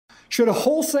Should a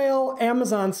wholesale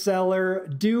Amazon seller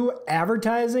do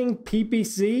advertising,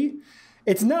 PPC?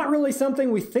 It's not really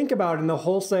something we think about in the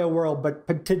wholesale world,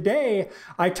 but today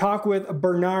I talk with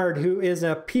Bernard, who is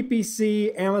a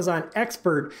PPC Amazon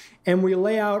expert, and we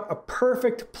lay out a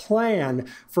perfect plan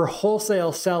for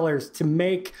wholesale sellers to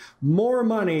make more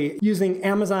money using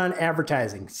Amazon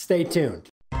advertising. Stay tuned.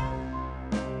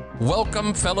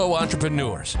 Welcome, fellow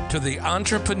entrepreneurs, to the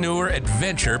Entrepreneur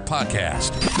Adventure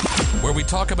Podcast, where we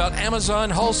talk about Amazon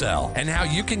wholesale and how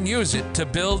you can use it to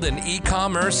build an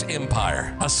e-commerce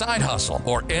empire, a side hustle,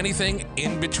 or anything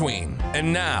in between.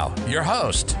 And now, your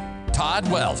host, Todd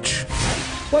Welch.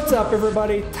 What's up,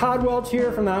 everybody? Todd Welch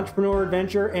here from the Entrepreneur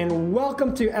Adventure, and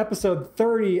welcome to episode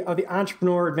 30 of the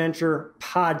Entrepreneur Adventure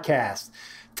Podcast.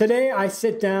 Today, I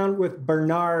sit down with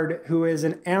Bernard, who is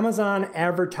an Amazon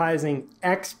advertising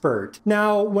expert.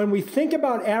 Now, when we think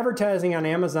about advertising on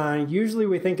Amazon, usually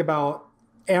we think about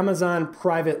Amazon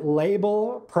private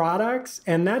label products,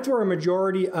 and that's where a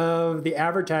majority of the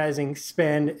advertising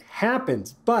spend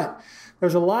happens. But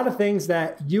there's a lot of things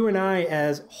that you and I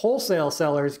as wholesale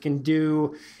sellers can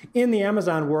do in the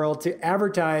Amazon world to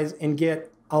advertise and get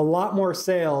a lot more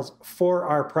sales for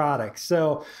our products.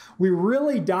 So we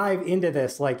really dive into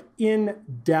this like in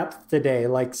depth today,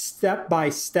 like step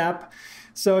by step.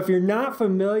 So if you're not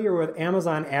familiar with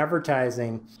Amazon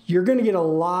advertising, you're going to get a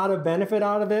lot of benefit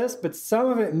out of this, but some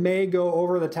of it may go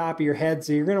over the top of your head.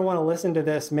 So you're going to want to listen to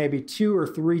this maybe 2 or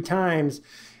 3 times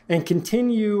and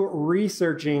continue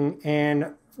researching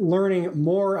and learning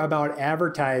more about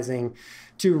advertising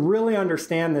to really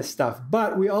understand this stuff.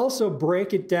 But we also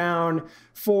break it down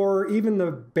for even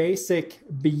the basic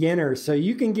beginners. So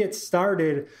you can get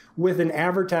started with an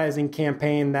advertising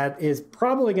campaign that is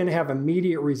probably going to have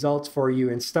immediate results for you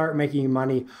and start making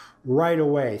money right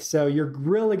away. So you're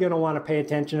really going to want to pay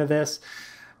attention to this.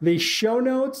 The show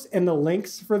notes and the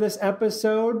links for this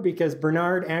episode, because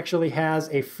Bernard actually has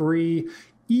a free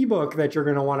ebook that you're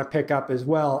going to want to pick up as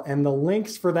well. And the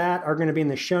links for that are going to be in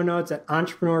the show notes at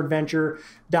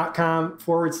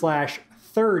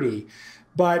entrepreneuradventure.com/30.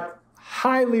 But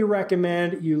highly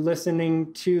recommend you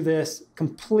listening to this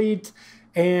complete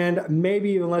and maybe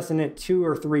even listen it 2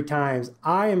 or 3 times.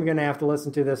 I am going to have to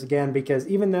listen to this again because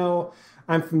even though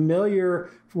I'm familiar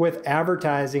with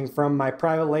advertising from my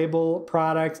private label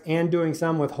products and doing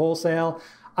some with wholesale,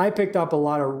 I picked up a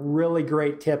lot of really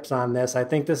great tips on this. I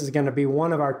think this is going to be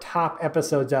one of our top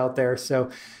episodes out there. So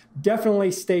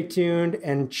definitely stay tuned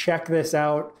and check this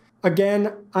out.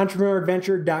 Again,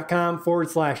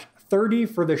 entrepreneuradventure.com/30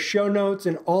 for the show notes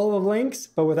and all the links.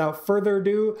 But without further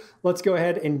ado, let's go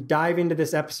ahead and dive into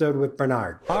this episode with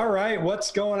Bernard. All right, what's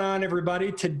going on,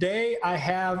 everybody? Today, I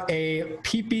have a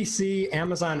PPC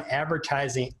Amazon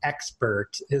advertising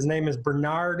expert. His name is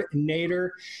Bernard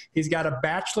Nader. He's got a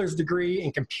bachelor's degree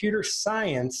in computer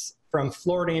science from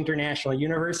Florida International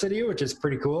University, which is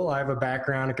pretty cool. I have a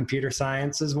background in computer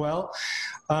science as well.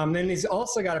 Then he's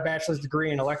also got a bachelor's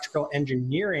degree in electrical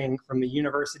engineering from the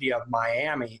University of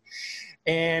Miami,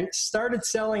 and started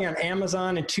selling on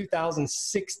Amazon in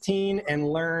 2016 and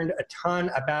learned a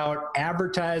ton about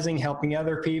advertising, helping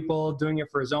other people, doing it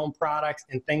for his own products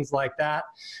and things like that,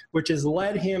 which has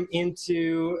led him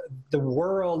into the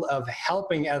world of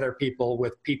helping other people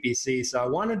with PPC. So I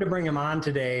wanted to bring him on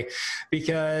today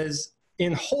because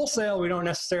in wholesale, we don't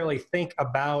necessarily think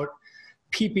about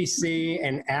PPC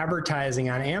and advertising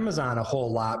on Amazon a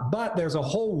whole lot, but there's a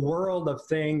whole world of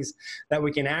things that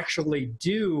we can actually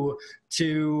do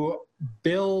to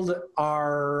build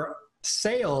our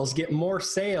sales, get more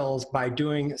sales by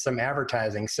doing some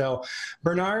advertising. So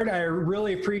Bernard, I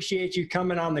really appreciate you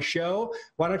coming on the show.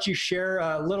 Why don't you share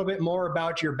a little bit more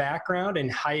about your background and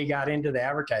how you got into the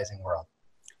advertising world?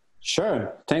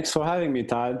 Sure. Thanks for having me,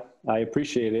 Todd. I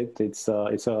appreciate it. It's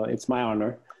my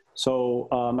honor. So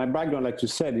my background, like you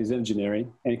said, is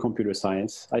engineering and computer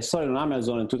science. I started on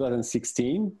Amazon in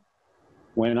 2016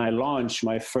 when I launched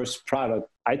my first product.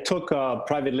 I took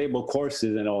private label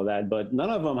courses and all that, but none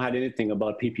of them had anything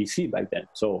about PPC back then.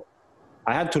 So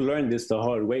I had to learn this the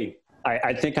hard way.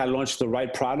 I think I launched the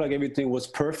right product. Everything was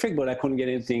perfect, but I couldn't get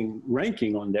anything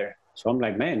ranking on there. So I'm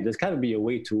like, man, there's got to be a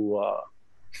way to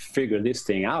figure this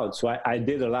thing out. So I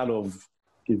did a lot of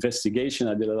investigation.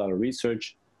 I did a lot of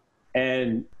research.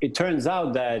 And it turns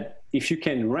out that if you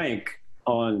can rank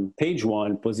on page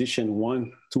 1, position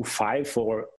 1 to 5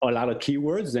 for a lot of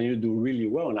keywords, then you do really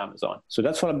well on Amazon. So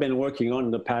that's what I've been working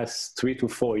on the past 3 to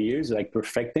 4 years, like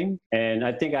perfecting. And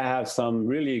I think I have some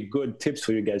really good tips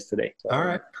for you guys today. So all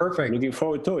right, perfect. Looking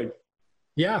forward to it.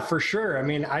 Yeah, for sure. I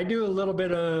mean, I do a little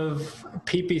bit of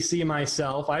PPC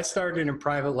myself. I started in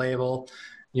private label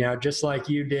just like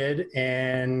you did,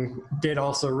 and did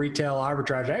also retail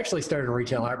arbitrage. I actually started in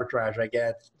retail arbitrage.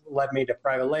 Led me to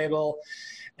private label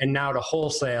and now to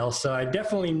wholesale. So I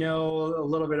definitely know a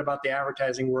little bit about the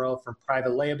advertising world from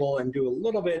private label and do a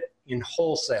little bit in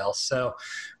wholesale. So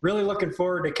really looking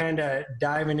forward to kind of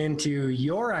diving into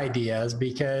your ideas,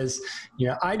 because,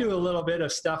 I do a little bit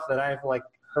of stuff that I've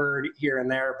heard here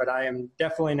and there, but I am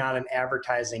definitely not an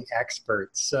advertising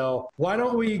expert. So why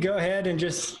don't we go ahead and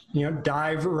just,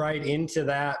 dive right into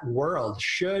that world?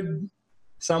 Should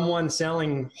someone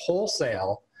selling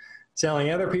wholesale,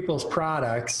 selling other people's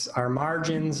products, our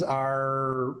margins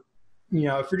are,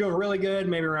 if you're doing really good,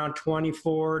 maybe around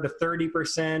 24 to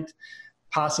 30%,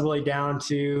 possibly down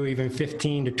to even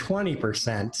 15 to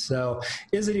 20%. So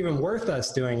is it even worth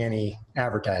us doing any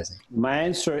advertising? My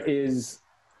answer is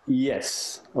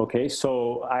yes. Okay.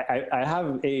 So I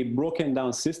have a broken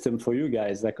down system for you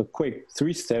guys, like a quick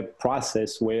 3-step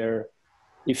process where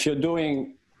if you're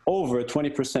doing over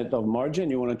 20% of margin,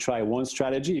 you want to try one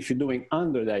strategy. If you're doing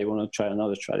under that, you want to try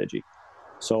another strategy.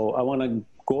 So I want to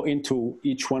go into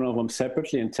each one of them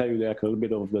separately and tell you a little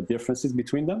bit of the differences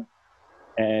between them.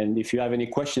 And if you have any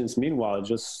questions, meanwhile,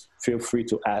 just feel free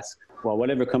to ask. Well,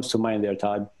 whatever comes to mind there,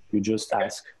 Todd, you just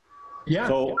ask. Yeah,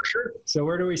 for sure. So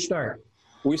where do we start?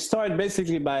 We start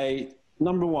basically by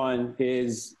number one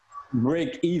is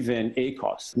break even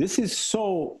ACoS. This is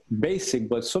so basic,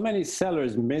 but so many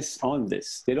sellers miss on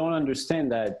this. They don't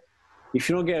understand that if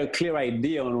you don't get a clear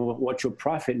idea on what your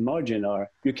profit margin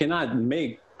are, you cannot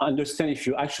understand if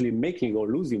you're actually making or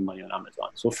losing money on Amazon.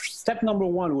 So step number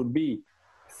one would be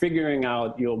figuring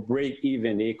out your break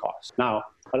even ACoS. Now,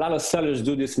 a lot of sellers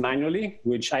do this manually,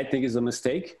 which I think is a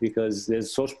mistake because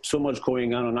there's so much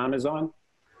going on Amazon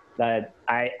that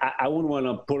I wouldn't want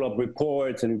to pull up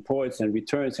reports and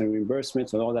returns and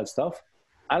reimbursements and all that stuff.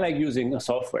 I like using a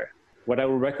software. What I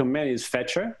would recommend is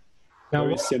Fetcher. Now,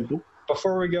 very simple.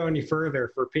 Before we go any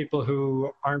further, for people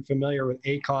who aren't familiar with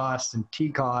ACoS and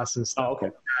TCoS and stuff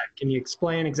like that, can you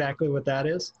explain exactly what that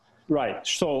is? Right.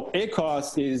 So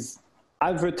ACoS is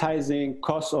advertising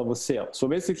cost of a sale. So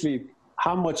basically,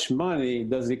 how much money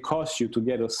does it cost you to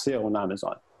get a sale on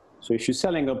Amazon? So if you're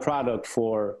selling a product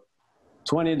for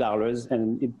 $20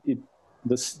 and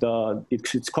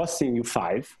it's costing you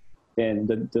 $5,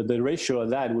 then the ratio of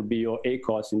that would be your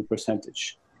ACoS in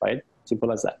percentage, right?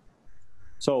 Simple as that.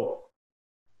 So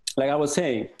like I was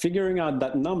saying, figuring out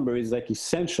that number is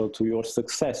essential to your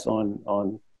success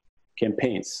on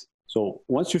campaigns. So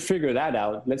once you figure that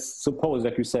out, let's suppose,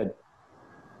 like you said,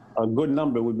 a good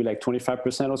number would be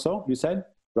 25% or so, you said,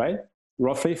 right?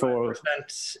 Roughly for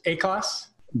ACoS?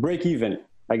 Break even.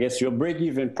 I guess your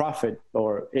break-even profit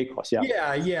or ACoS,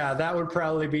 yeah. Yeah, that would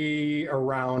probably be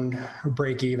around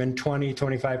break-even,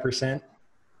 25%.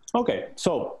 Okay,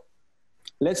 so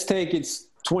let's take it's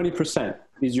 20%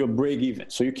 is your break-even.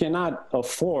 So you cannot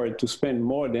afford to spend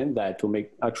more than that to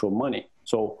make actual money.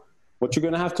 So what you're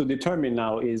going to have to determine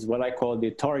now is what I call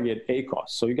the target ACoS.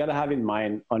 So you got to have in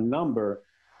mind a number,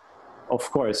 of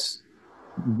course,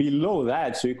 below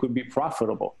that, so you could be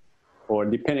profitable, or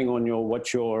depending on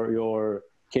what your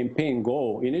campaign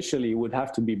goal initially would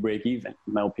have to be break even,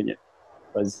 in my opinion,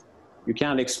 because you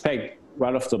can't expect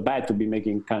right off the bat to be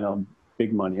making kind of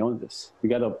big money on this. You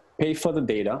got to pay for the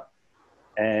data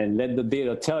and let the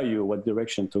data tell you what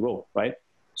direction to go, right?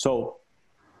 So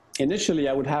initially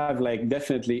I would have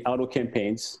definitely auto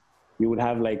campaigns. You would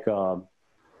have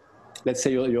let's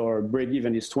say your break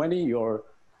even is 20, you're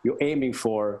aiming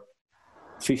for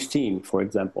 15, for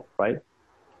example, right?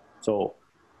 So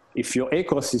if your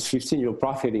ACoS is 15, you're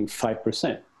profiting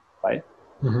 5%, right?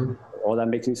 Mm-hmm. All that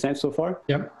making sense so far?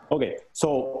 Yep. Okay,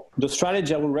 so the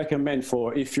strategy I would recommend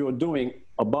for if you're doing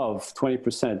above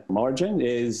 20% margin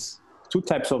is 2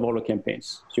 types of auto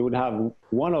campaigns. So you would have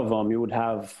one of them, you would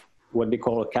have what they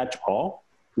call a catch-all,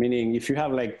 meaning if you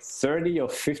have 30 or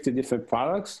 50 different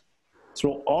products,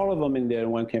 throw all of them in there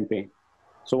in one campaign.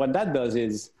 So what that does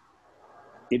is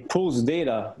it pulls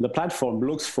data. The platform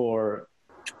looks for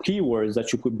keywords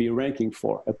that you could be ranking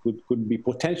for, that could be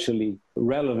potentially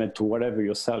relevant to whatever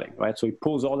you're selling, right? So it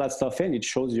pulls all that stuff in, it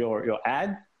shows your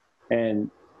ad, and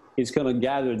it's going to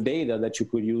gather data that you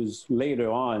could use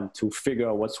later on to figure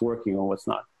out what's working or what's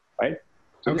not, right?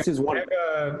 So this is one.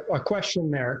 I have a question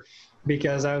there,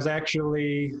 because I was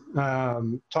actually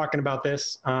talking about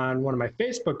this on one of my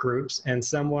Facebook groups, and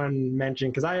someone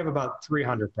mentioned, because I have about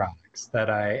 300 products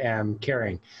that I am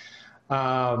carrying.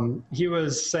 He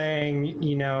was saying,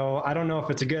 I don't know if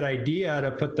it's a good idea to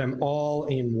put them all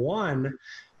in one,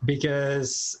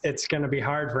 because it's going to be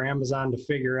hard for Amazon to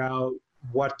figure out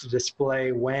what to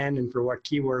display when and for what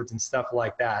keywords and stuff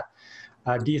like that.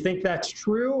 Do you think that's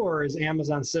true, or is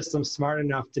Amazon system smart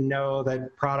enough to know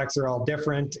that products are all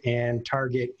different and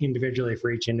target individually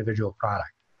for each individual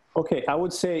product? Okay, I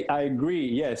would say I agree.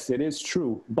 Yes, it is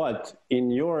true. But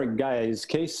in your guy's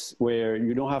case, where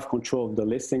you don't have control of the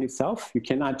listing itself, you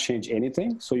cannot change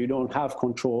anything. So you don't have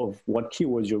control of what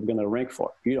keywords you're going to rank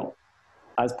for. You don't.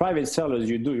 As private sellers,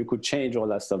 you do. You could change all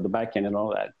that stuff, the backend and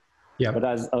all that. Yeah. But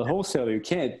as a wholesaler, you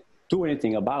can't do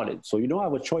anything about it. So you don't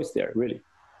have a choice there, really.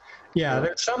 Yeah,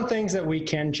 there's some things that we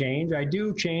can change. I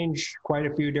do change quite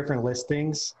a few different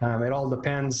listings. It all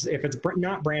depends. If it's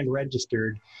not brand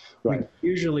registered, Right. we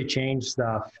usually change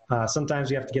stuff. Sometimes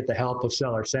you have to get the help of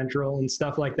Seller Central and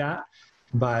stuff like that.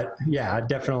 But yeah, I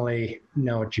definitely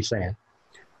know what you're saying.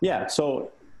 Yeah,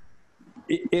 so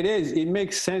it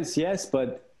makes sense, yes,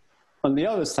 but on the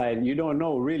other side, you don't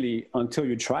know really until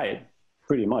you try it,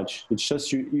 pretty much. It's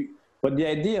just but the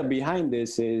idea behind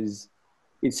this is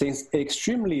it's an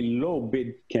extremely low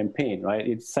bid campaign, right?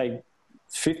 It's like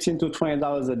 $15 to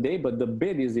 $20 a day, but the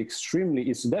bid is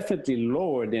it's definitely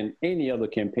lower than any other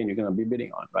campaign you're going to be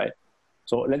bidding on, right?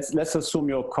 So let's assume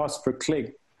your cost per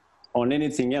click on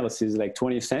anything else is like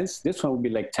 20 cents. This one would be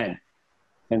like 10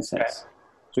 cents. Okay.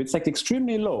 So it's like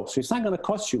extremely low. So it's not going to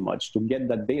cost you much to get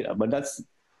that data, but that's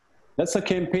a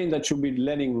campaign that you'll be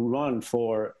letting run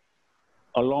for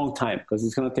a long time because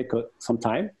it's going to take some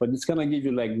time, but it's going to give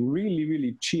you like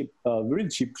really cheap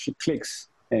clicks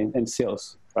and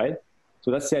sales, right?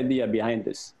 So that's the idea behind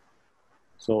this.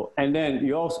 So, and then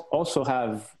you also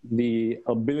have the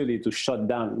ability to shut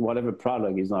down whatever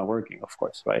product is not working, of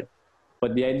course, right?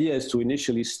 But the idea is to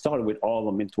initially start with all of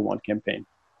them into one campaign.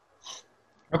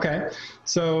 Okay,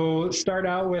 so start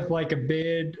out with like a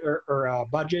bid or a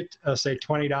budget, say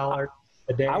 $20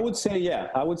 a day. I would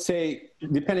say,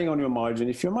 depending on your margin,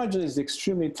 if your margin is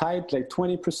extremely tight, like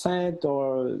 20%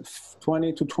 or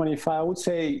 20 to 25, I would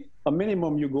say a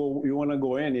minimum you want to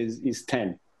go in is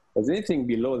 10. Because anything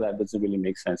below that doesn't really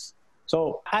make sense.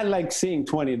 So I like seeing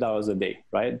 $20 a day,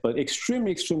 right? But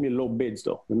extremely low bids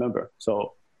though, remember.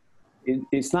 So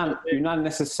it's not, you're not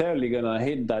necessarily going to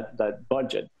hit that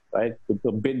budget, right?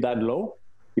 To bid that low,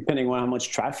 depending on how much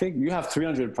traffic. You have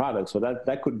 300 products, so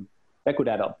that could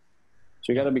add up.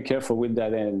 So you got to be careful with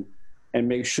that and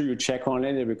make sure you check on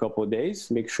it every couple of days.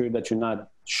 Make sure that you're not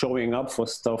showing up for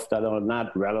stuff that are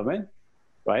not relevant,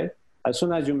 right? As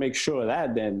soon as you make sure of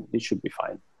that, then it should be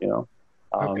fine, you know?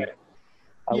 Okay.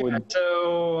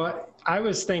 So I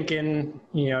was thinking,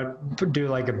 do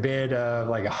like a bid of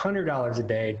like $100 a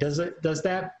day. Does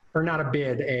that, or not a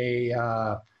bid,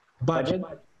 a budget?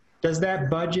 Does that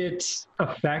budget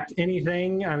affect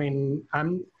anything? I mean,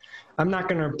 I'm not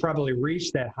going to probably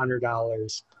reach that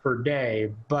 $100 per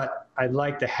day, but I'd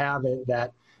like to have it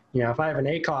that, if I have an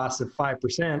ACoS of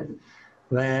 5%,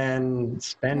 then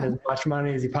spend as much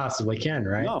money as you possibly can,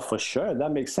 right? No, for sure.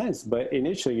 That makes sense. But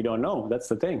initially, you don't know. That's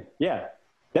the thing. Yeah,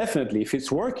 definitely. If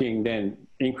it's working, then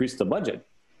increase the budget.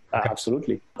 Okay.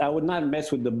 Absolutely. I would not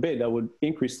mess with the bid. I would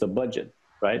increase the budget,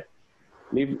 right?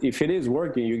 If it is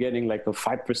working, you're getting like a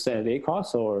 5%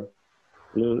 ACoS or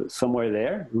somewhere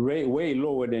there, way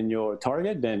lower than your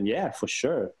target, then yeah, for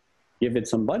sure. Give it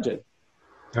some budget.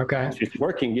 Okay. If it's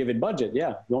working, give it budget.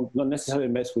 Yeah. Don't necessarily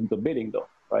mess with the bidding though,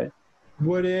 right?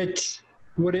 Would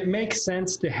it make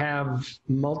sense to have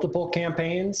multiple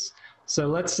campaigns? So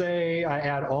let's say I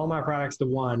add all my products to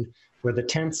one with a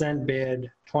 10-cent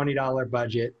bid, $20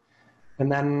 budget,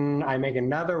 and then I make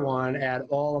another one, add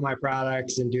all of my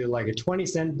products and do like a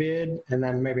 20-cent bid, and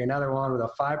then maybe another one with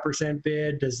a 5%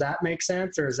 bid. Does that make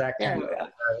sense, or is that kind of...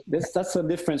 That's a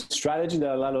different strategy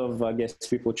that a lot of, I guess,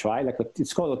 people try.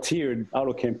 It's called a tiered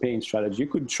auto campaign strategy. You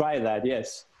could try that,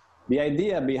 yes. The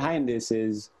idea behind this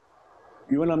is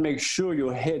you want to make sure you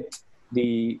hit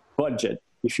the budget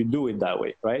if you do it that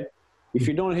way, right? If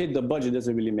you don't hit the budget, it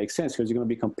doesn't really make sense because you're going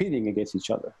to be competing against each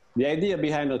other. The idea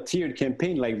behind a tiered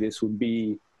campaign like this would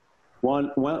be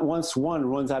once one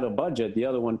runs out of budget, the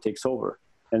other one takes over.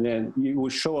 And then you will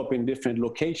show up in different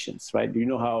locations, right? You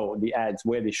know how the ads,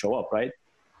 where they show up, right?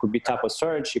 It could be top of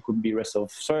search, it could be rest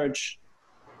of search,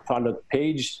 product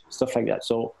page, stuff like that.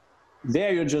 So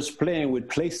there you're just playing with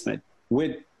placement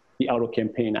with the auto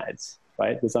campaign ads,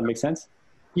 right? Does that make sense?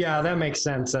 Yeah, that makes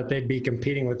sense that they'd be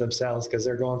competing with themselves because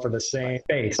they're going for the same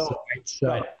base. So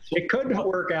it could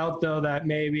work out though that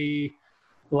maybe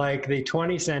like the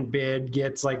 20-cent bid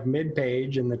gets like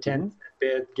mid-page and the 10-cent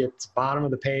bid gets bottom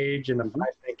of the page and the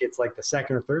 5-cent gets like the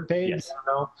second or third page. Yes. I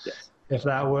don't know if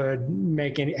that would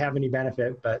have any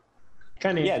benefit, but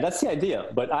kind of. Yeah, that's the idea.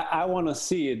 But I want to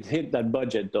see it hit that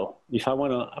budget though. If I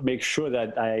want to make sure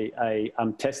that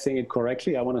I'm testing it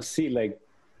correctly, I want to see like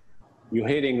you're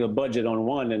hitting the budget on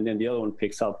one and then the other one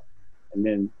picks up. and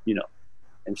then,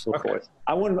 and so forth.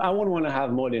 I wouldn't want to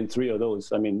have more than 3 of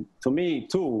those. I mean, to me,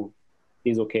 2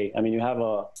 is okay. I mean, you have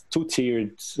a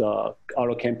 2-tiered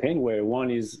auto campaign where one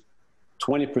is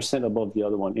 20% above the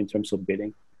other one in terms of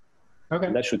bidding. Okay.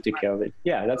 And that should take care of it.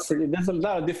 Yeah, there's a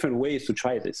lot of different ways to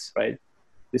try this, right?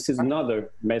 This is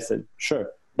another method,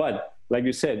 sure. But like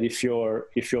you said, if your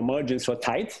margins are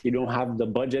tight, you don't have the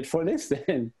budget for this,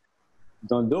 then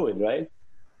don't do it, right?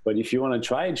 But if you want to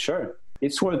try it, sure.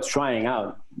 It's worth trying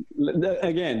out.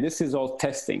 Again, this is all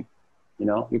testing.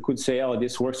 You could say, oh,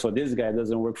 this works for this guy, it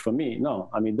doesn't work for me. No,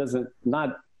 I mean,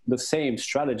 not the same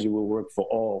strategy will work for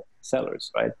all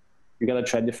sellers, right? You got to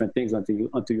try different things until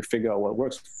you figure out what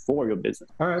works for your business.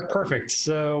 All right, perfect.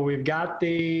 So we've got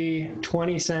the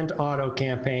 20-cent auto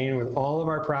campaign with all of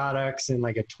our products in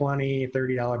like a $20,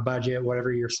 $30 budget,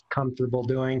 whatever you're comfortable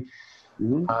doing.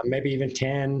 Mm-hmm. Maybe even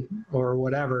 10 or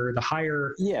whatever. The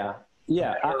higher. Yeah.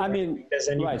 I mean,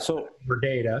 right. So for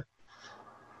data.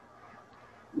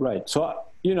 Right. So,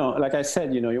 like I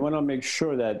said, you want to make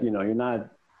sure that, you're not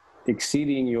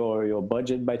exceeding your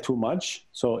budget by too much.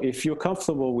 So if you're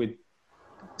comfortable with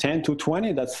 10 to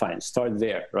 20, that's fine. Start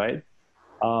there, right?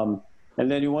 And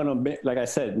then you want to, like I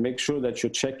said, make sure that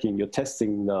you're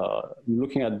testing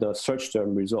looking at the search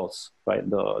term results, right?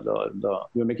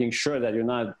 You're making sure that you're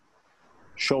not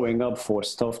showing up for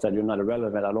stuff that you're not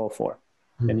relevant at all for.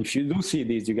 Mm-hmm. And if you do see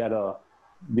these, you got to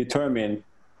determine,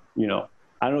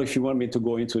 I don't know if you want me to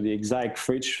go into the exact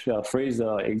phrase,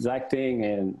 exacting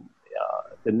and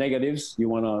the negatives. You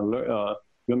want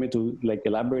me to like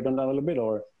elaborate on that a little bit,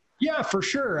 or? Yeah, for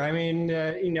sure. I mean,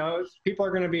 people are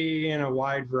going to be in a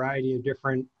wide variety of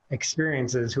different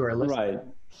experiences who are listening. Right.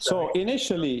 So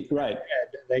initially, right,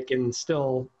 they can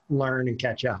still learn and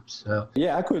catch up. So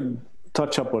yeah, I could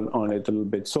touch up on it a little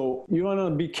bit. So you want to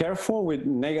be careful with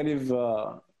negative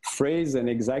phrase and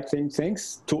exacting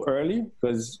things too early,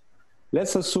 because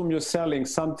let's assume you're selling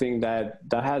something that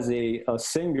has a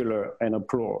singular and a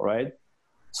plural, right?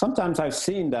 Sometimes I've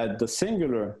seen that the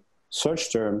singular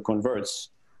search term converts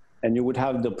and you would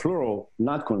have the plural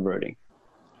not converting.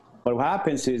 But what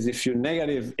happens is if you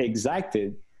negative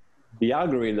exacted, the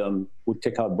algorithm would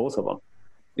take out both of them.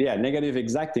 Yeah, negative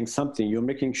exacting something, you're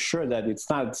making sure that it's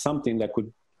not something that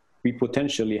could be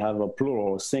potentially have a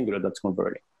plural or singular that's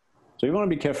converting. So you want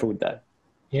to be careful with that.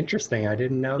 Interesting. I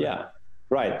didn't know that. Yeah.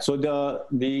 Right. So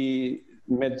the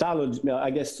methodology, I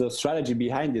guess the strategy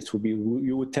behind this would be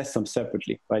you would test them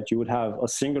separately, right? You would have a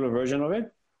singular version of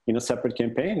it in a separate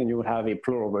campaign, and you would have a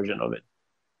plural version of it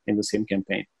in the same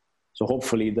campaign. So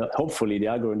hopefully the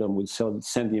algorithm would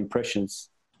send the impressions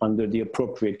under the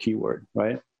appropriate keyword,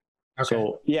 right? Okay.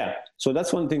 So yeah, so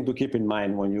that's one thing to keep in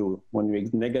mind when you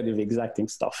negative exacting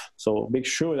stuff. So make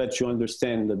sure that you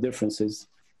understand the differences,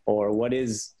 or what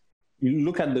is. You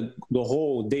look at the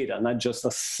whole data, not just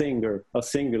a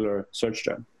singular search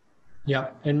term. Yeah,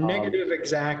 and negative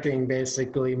exacting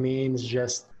basically means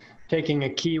just taking a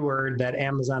keyword that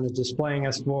Amazon is displaying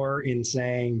us for and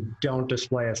saying, don't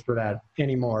display us for that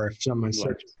anymore if someone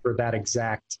searches for that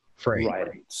exact phrase.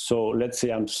 Right. So let's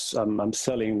say I'm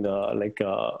selling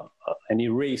an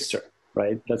eraser,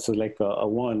 right? That's like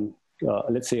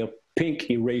let's say a pink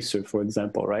eraser, for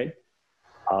example, right?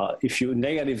 If you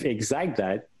negative exact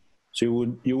that, so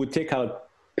you would take out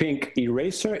pink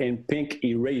eraser and pink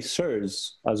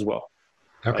erasers as well.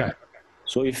 Okay. Right?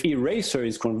 So if eraser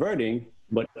is converting,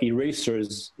 but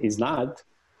erasers is not,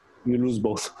 you lose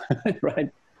both, right?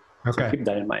 Okay. So keep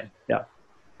that in mind. Yeah.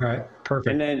 All right. Perfect.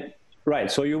 And then,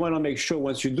 right. So you want to make sure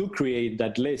once you do create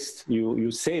that list, you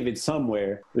save it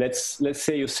somewhere. Let's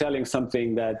say you're selling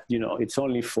something that, it's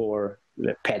only for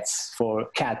pets, for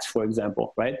cats, for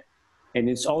example, right? And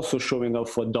it's also showing up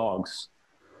for dogs.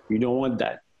 You don't want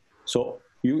that. So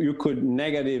you could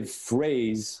negative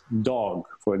phrase dog,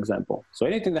 for example. So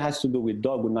anything that has to do with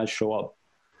dog would not show up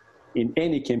in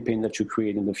any campaign that you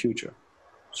create in the future.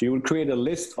 So you would create a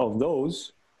list of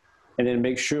those and then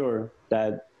make sure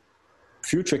that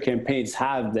future campaigns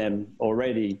have them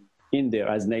already in there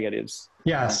as negatives.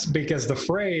 Yes, because the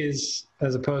phrase,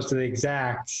 as opposed to the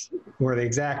exact, where the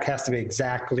exact has to be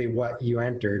exactly what you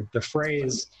entered, the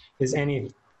phrase is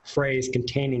any phrase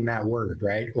containing that word,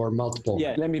 right? Or multiple.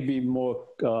 Yeah, let me be a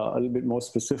little bit more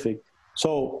specific.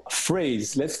 So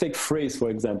phrase, let's take phrase, for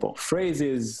example. Phrase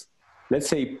is, let's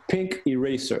say, pink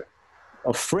eraser.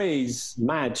 A phrase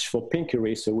match for pink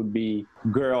eraser would be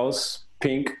girls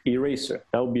pink eraser.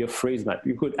 That would be a phrase match.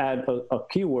 You could add a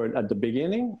keyword at the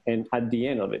beginning and at the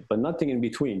end of it, but nothing in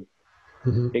between,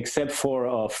 except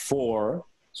for for.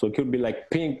 So it could be like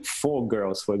pink for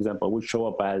girls, for example, would show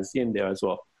up as in there as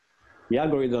well. The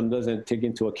algorithm doesn't take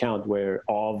into account where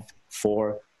of,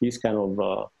 for, these kind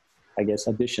of I guess,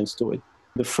 additions to it.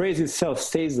 The phrase itself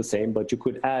stays the same, but you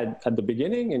could add at the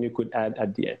beginning and you could add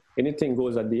at the end. Anything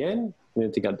goes at the end,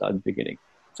 anything at the beginning.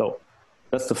 So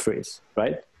that's the phrase,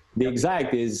 right? The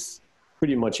exact is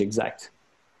pretty much exact,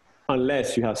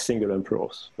 unless you have singular and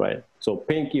plurals, right? So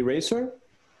pink eraser,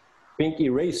 pink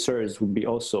erasers would be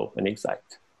also an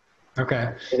exact.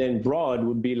 Okay. And then broad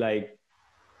would be like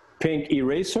pink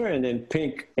eraser and then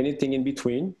pink anything in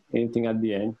between, anything at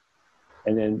the end.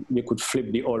 And then you could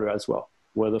flip the order as well,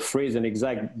 where the phrase and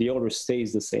exact, the order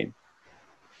stays the same.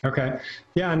 Okay.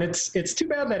 Yeah, and it's too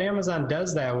bad that Amazon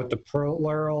does that with the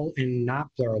plural and not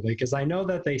plural, because I know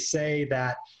that they say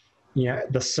that, you know,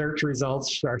 the search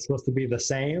results are supposed to be the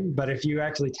same, but if you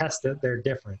actually test it, they're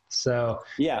different. So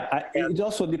yeah, it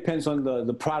also depends on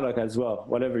the product as well,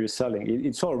 whatever you're selling.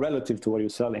 It's all relative to what you're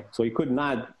selling. So it could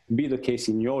not be the case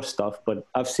in your stuff, but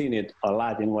I've seen it a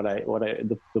lot in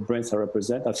the brands I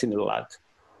represent. I've seen it a lot.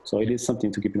 So it is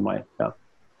something to keep in mind. Yeah.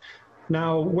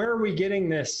 Now, where are we getting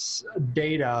this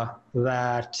data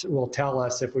that will tell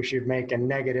us if we should make a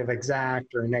negative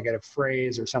exact or a negative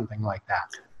phrase or something like that?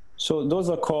 So those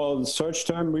are called search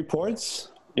term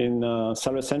reports in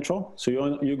Seller Central. So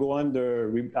you go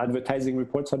under advertising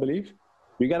reports, I believe.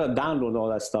 You got to download all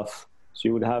that stuff. So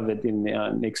you would have it in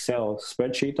an Excel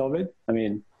spreadsheet of it. I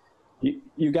mean,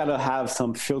 you got to have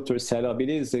some filters set up. It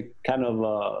is a kind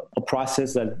of a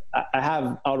process that I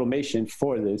have automation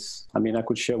for this. I mean, I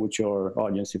could share with your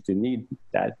audience if they need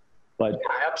that. But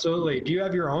yeah, absolutely. Do you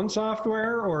have your own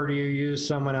software or do you use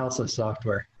someone else's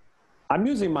software? I'm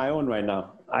using my own right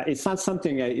now. It's not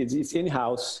something, it's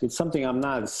in-house. It's something I'm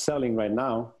not selling right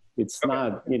now. It's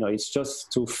not, it's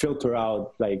just to filter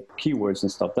out like keywords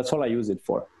and stuff. That's all I use it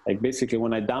for. Like basically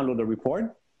when I download a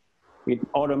report, it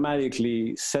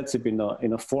automatically sets it in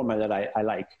a format that I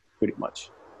like pretty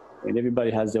much. And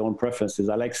everybody has their own preferences.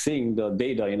 I like seeing the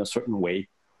data in a certain way,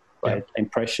 right? Yeah.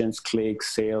 Impressions,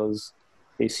 clicks, sales,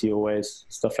 ACOS,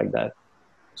 stuff like that.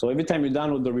 So every time you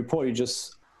download the report, you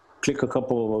just click a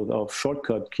couple of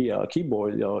shortcut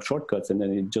keyboard shortcuts, and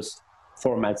then it just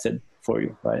formats it for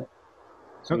you, right?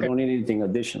 So you don't need anything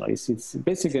additional. It's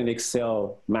basically an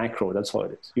Excel macro. That's all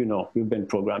it is. You've been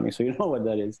programming, so you know what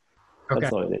that is.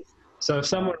 That's all it is. So if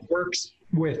someone works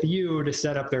with you to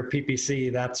set up their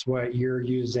PPC, that's what you're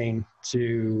using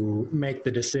to make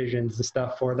the decisions and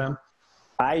stuff for them?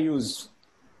 I use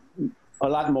a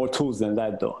lot more tools than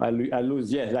that, though. I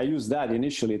use that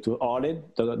initially to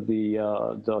audit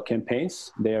the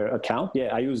campaigns, their account. Yeah,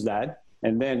 I use that.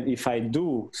 And then if I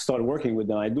do start working with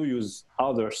them, I do use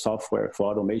other software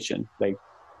for automation, like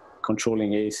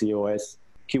controlling ACOS,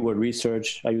 keyword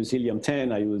research. I use Helium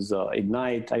 10. I use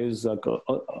Ignite. I use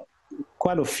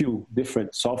quite a few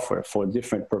different software for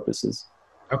different purposes.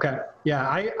 Okay. Yeah,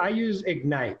 I use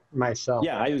Ignite myself.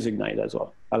 Yeah, I use Ignite as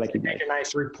well. I like Ignite. Make a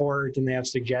nice report and they have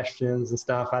suggestions and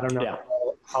stuff. I don't know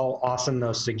how awesome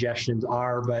those suggestions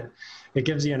are, but it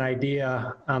gives you an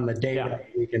idea on the data.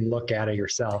 You can look at it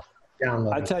yourself.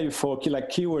 Download. I'll tell you, for like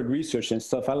keyword research and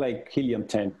stuff, I like Helium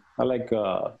 10. I like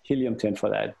Helium 10 for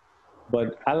that.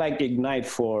 But I like Ignite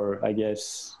for, I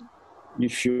guess,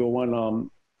 if you want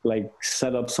to like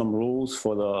set up some rules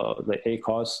for the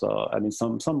ACOS. I mean,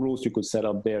 some rules you could set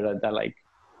up there that I like.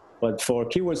 But for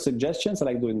keyword suggestions, I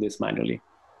like doing this manually.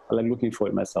 I like looking for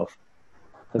it myself.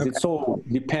 Because it's so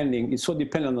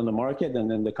dependent on the market and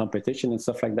then the competition and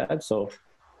stuff like that. So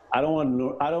I don't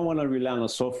want to rely on a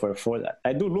software for that.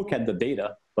 I do look at the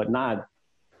data, but not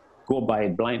go by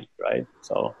it blindly, right?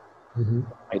 So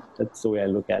that's the way I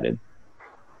look at it.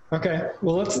 Okay,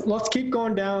 well let's keep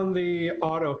going down the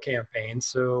auto campaign.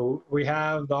 So we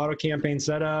have the auto campaign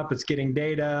set up. It's getting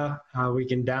data. We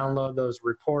can download those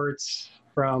reports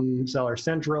from Seller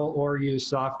Central or use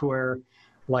software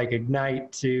like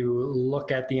Ignite to look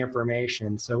at the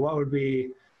information. So what would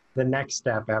be the next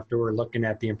step after we're looking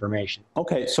at the information?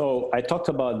 Okay, so I talked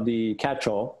about the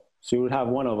catch-all. So you would have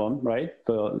one of them, right?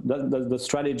 The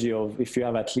strategy of if you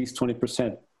have at least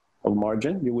 20% of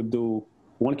margin, you would do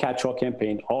one catch-all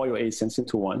campaign, all your ASINs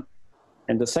into one.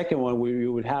 And the second one, where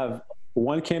you would have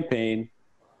one campaign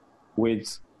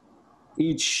with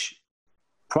each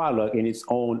product in its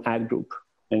own ad group.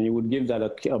 And you would give that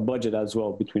a budget as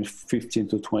well, between $15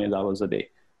 to $20 a day.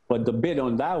 But the bid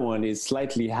on that one is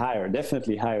slightly higher,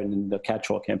 definitely higher than the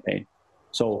catch-all campaign.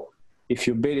 So if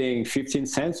you're bidding 15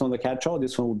 cents on the catch-all,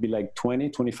 this one would be like 20,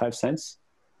 25 cents.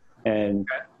 And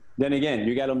then again,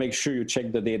 you got to make sure you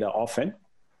check the data often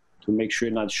to make sure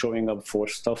you're not showing up for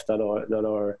stuff that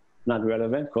are not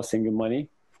relevant, costing you money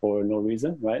for no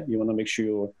reason, right? You want to make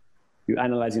sure you're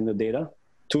analyzing the data.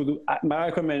 I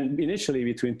recommend initially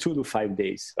between 2 to 5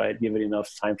 days, right? Give it enough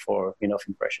time for enough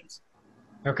impressions.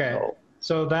 Okay.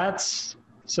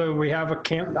 So we have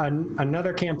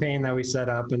another campaign that we set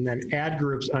up, and then ad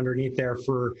groups underneath there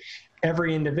for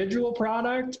every individual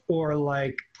product, or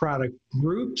like product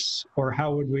groups, or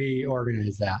how would we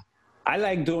organize that? I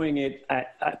like doing it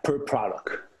per product.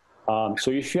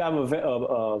 So if you have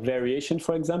a variation,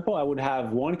 for example, I would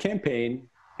have one campaign,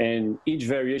 and each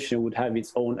variation would have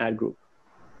its own ad group,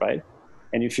 right?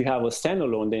 And if you have a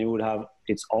standalone, then it would have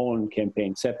its own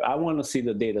campaign. I want to see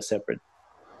the data separate.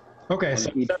 Okay,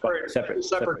 so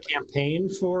separate campaign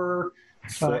for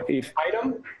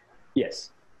item?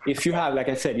 Yes. If you have, like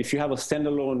I said, if you have a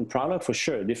standalone product, for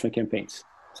sure, different campaigns,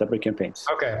 separate campaigns.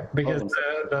 Okay, because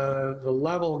the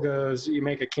level goes, you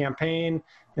make a campaign,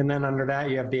 and then under that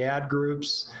you have the ad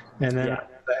groups, and then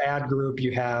the ad group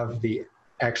you have the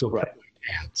actual ads.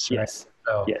 Right? Yes.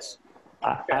 So, yes.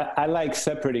 I like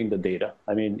separating the data.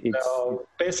 I mean, so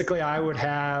basically I would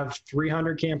have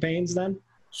 300 campaigns then?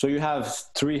 So you have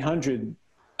 300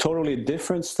 totally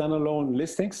different standalone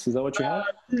listings? Is that what you have?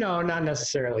 No, not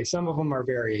necessarily. Some of them are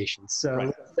variations. So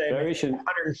let's say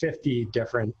 150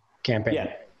 different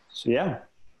campaigns. Yeah.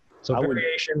 So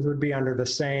variations would be under the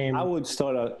same. I would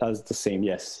start out as the same,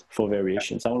 yes, for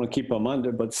variations. I want to keep them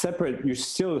under, but separate. You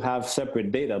still have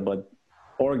separate data, but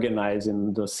organized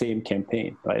in the same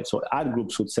campaign, right? So ad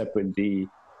groups would separate the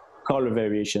color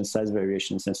variations, size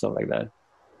variations, and stuff like that.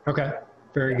 Okay,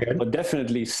 very good. But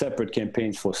definitely separate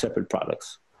campaigns for separate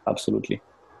products. Absolutely.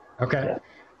 Okay.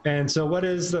 Yeah. And so what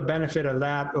is the benefit of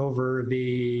that over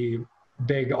the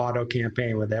big auto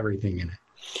campaign with everything in it?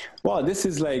 Well, this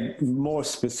is like more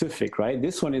specific, right?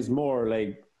 This one is more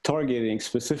like targeting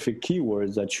specific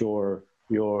keywords that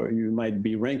you might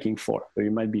be ranking for, or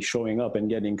you might be showing up and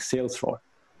getting sales for.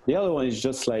 The other one is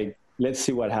just like, let's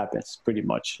see what happens, pretty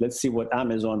much. Let's see what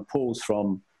Amazon pulls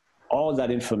from all that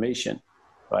information,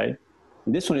 right?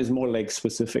 And this one is more like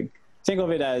specific. Think of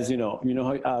it as, you know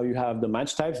how you have the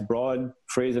match types, broad,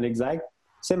 phrase, and exact?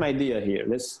 Same idea here.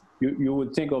 You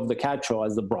would think of the catch-all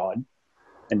as the broad,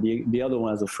 and the other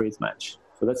one as a phrase match.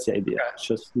 So that's the idea. It's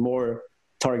just more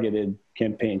targeted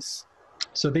campaigns.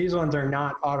 So these ones are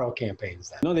not auto campaigns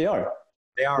then? No, they are.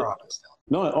 They are auto still.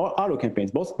 No, auto campaigns,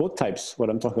 both types, what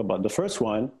I'm talking about. The first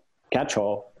one,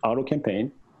 catch-all, auto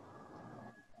campaign,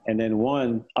 and then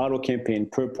one auto campaign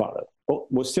per product. Oh,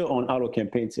 we're still on auto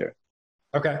campaigns here.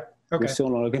 Okay. We're still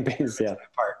on auto campaigns, yeah.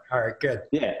 All right, good.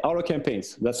 Yeah, auto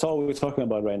campaigns. That's all we're talking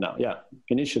about right now. Yeah,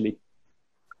 initially.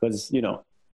 Because,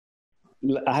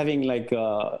 having like,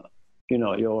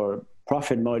 your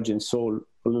profit margin so,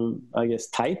 I guess,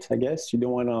 tight, you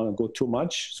don't want to go too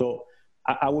much. So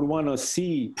I would want to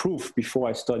see proof before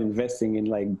I start investing in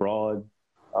like broad,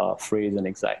 phrase, and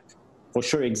exact. For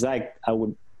sure, exact, I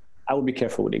would be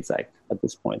careful with exact at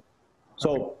this point.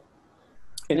 So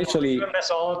initially... Are we doing this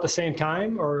all at the same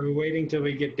time, or are we waiting till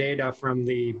we get data from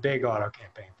the big auto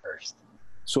campaign first?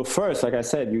 So first, like I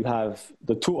said, you have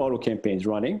the two auto campaigns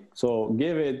running. So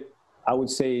give it, I would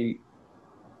say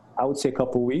a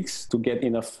couple weeks to get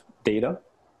enough data.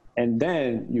 And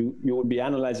then you would be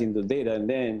analyzing the data and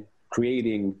then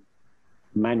creating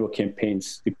manual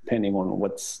campaigns depending on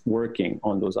what's working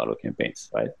on those auto campaigns,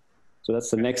 right? So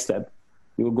that's the next step.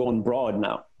 You will go on broad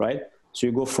now, right? So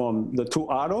you go from the two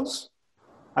autos.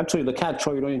 Actually, the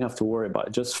catch-all, you don't even have to worry about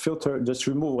it. Just filter, just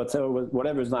remove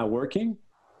whatever is not working,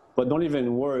 but don't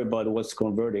even worry about what's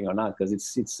converting or not, because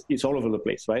it's all over the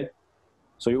place, right?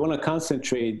 So you want to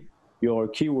concentrate your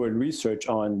keyword research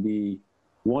on the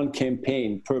one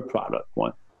campaign per product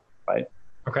one, right?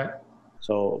 Okay.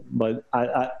 So, but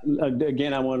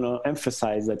again, I want to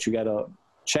emphasize that you got to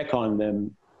check on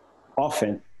them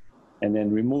often, and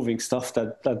then removing stuff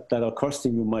that are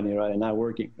costing you money, right, and not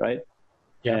working, right?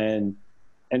 Yeah.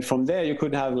 And from there, you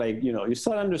could have like, you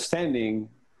start understanding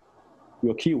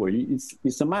your keyword.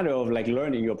 It's a matter of like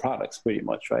learning your products pretty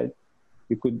much, right?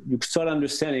 You start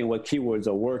understanding what keywords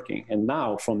are working. And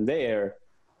now from there,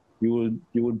 you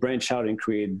would branch out and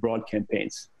create broad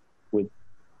campaigns with,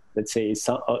 let's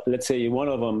say one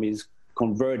of them is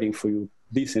converting for you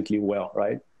decently well,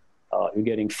 right? You're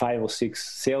getting 5 or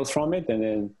 6 sales from it, and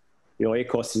then your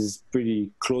ACoS is pretty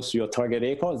close to your target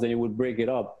ACoS, then you would break it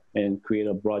up and create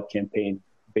a broad campaign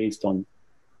based on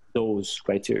those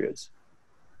criteria.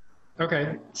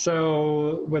 Okay,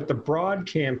 so with the broad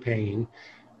campaign,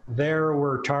 there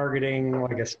we're targeting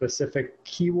like a specific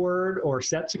keyword or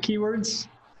sets of keywords?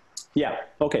 Yeah,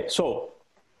 okay, so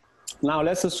now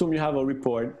let's assume you have a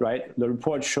report, right? The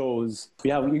report shows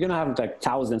you're gonna have like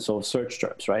thousands of search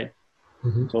terms, right?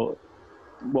 Mm-hmm. So,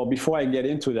 well, before I get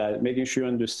into that, making sure you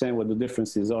understand what the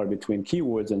differences are between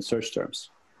keywords and search terms.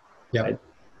 Yeah. Right?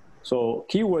 So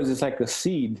keywords is like a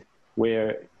seed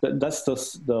where that's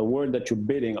the word that you're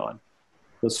bidding on.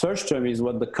 The search term is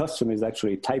what the customer is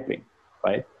actually typing,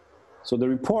 right? So the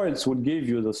reports would give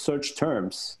you the search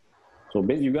terms. So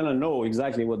basically, you're going to know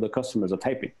exactly what the customers are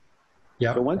typing.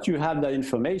 Yeah. So once you have that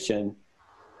information,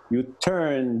 you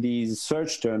turn these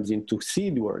search terms into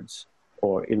seed words,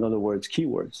 or in other words,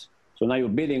 keywords. So now you're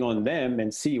bidding on them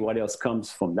and see what else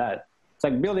comes from that. It's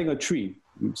like building a tree,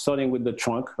 starting with the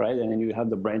trunk, right? And then you have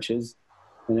the branches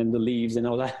and then the leaves and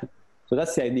all that. So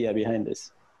that's the idea behind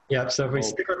this. Yeah. So if we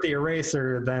stick with the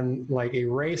eraser, then like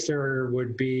eraser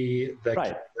would be the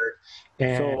keyword,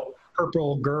 and So,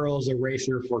 purple girls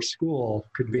eraser for school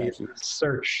could be the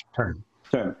search term.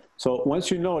 So once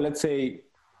you know, let's say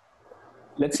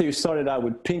you started out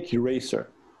with pink eraser,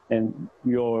 and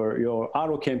your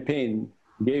auto campaign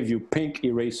gave you pink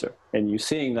eraser, and you're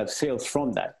seeing that sales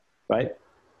from that, right?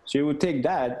 So you would take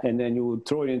that and then you would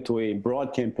throw it into a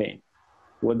broad campaign.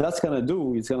 What that's going to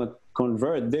do is going to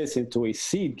convert this into a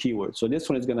seed keyword. So this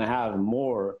one is going to have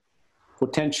more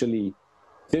potentially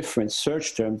different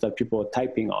search terms that people are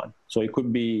typing on. So it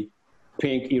could be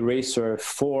pink eraser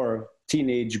for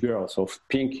teenage girls, or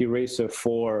pink eraser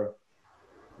for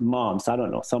moms. I don't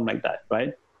know, something like that,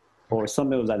 right? Or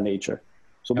something of that nature.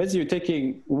 So basically you're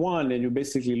taking one and you're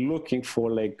basically looking for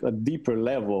like a deeper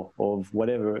level of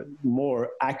whatever, more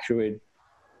accurate,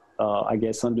 I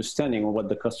guess, understanding of what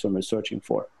the customer is searching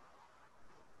for.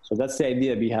 So that's the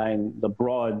idea behind the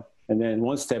broad. And then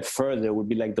one step further would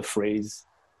be like the phrase.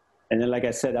 And then, like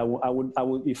I said, I would,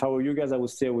 if I were you guys, I would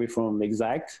stay away from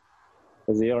exact,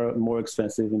 because they are more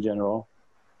expensive in general.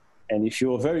 And if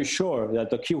you're very sure that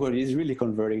the keyword is really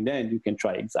converting, then you can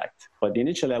try exact. But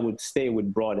initially, I would stay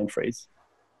with broad and phrase.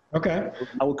 Okay.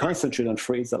 I would concentrate on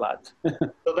phrase a lot.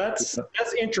 So that's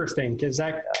interesting, because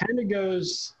that kind of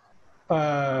goes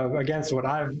against what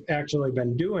I've actually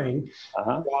been doing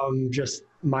from just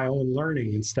my own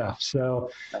learning and stuff. So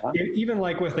even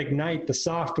like with Ignite, the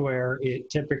software, it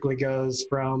typically goes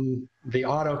from the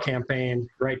auto campaign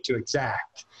right to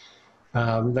exact.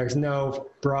 There's no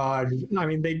broad, I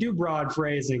mean, they do broad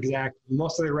phrase exact.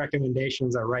 Most of the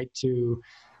recommendations are right to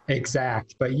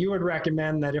exact, but you would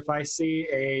recommend that if I see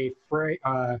a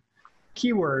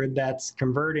keyword that's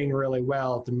converting really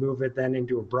well, to move it then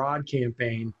into a broad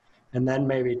campaign, and then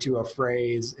maybe to a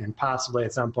phrase, and possibly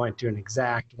at some point to an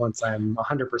exact once I'm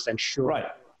 100% sure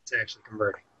it's actually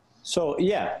converting. So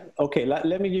yeah, okay,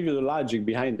 let me give you the logic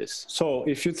behind this. So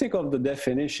if you think of the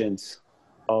definitions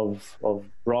of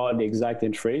broad, exact,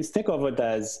 and phrase, think of it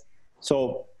as,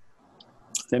 so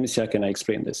let me see how can I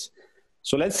explain this.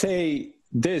 So let's say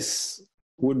this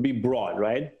would be broad,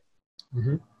 right?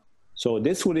 Mm-hmm. So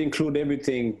this would include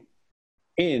everything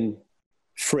in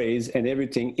phrase and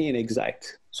everything in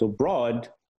exact. So broad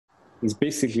is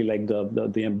basically like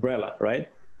the umbrella, right?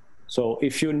 So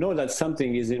if you know that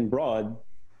something is in broad,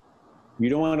 you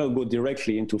don't want to go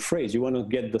directly into phrase. You want to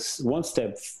get this one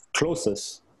step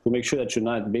closest to make sure that you're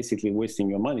not basically wasting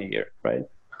your money here, right?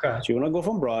 Okay. So you want to go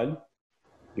from broad,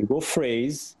 you go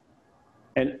phrase,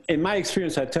 and in my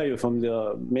experience, I tell you from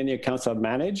the many accounts I've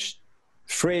managed,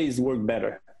 phrase work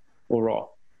better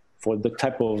overall. For the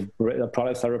type of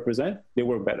products I represent, they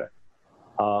work better.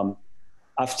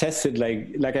 I've tested,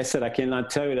 like I said, I cannot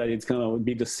tell you that it's going to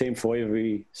be the same for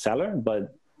every seller,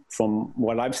 but from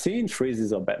what I've seen,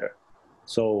 phrases are better.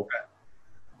 So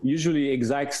usually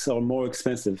exacts are more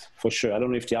expensive for sure. I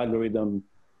don't know if the algorithm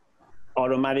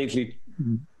automatically,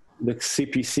 the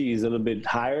CPC is a little bit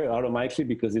higher automatically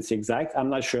because it's exact. I'm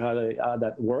not sure how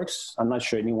that works. I'm not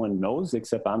sure anyone knows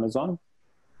except Amazon.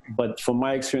 But from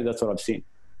my experience, that's what I've seen.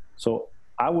 So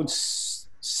I would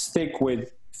stick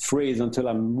with phrase until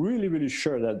I'm really, really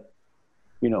sure that,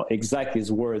 exact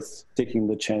is worth taking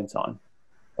the chance on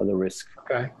or the risk.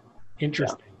 Okay.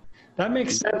 Interesting. Yeah. That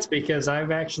makes sense because I've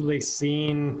actually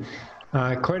seen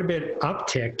quite a bit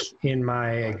uptick in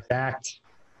my exact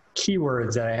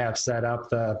keywords that I have set up.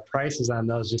 The prices on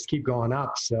those just keep going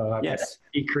up. So I've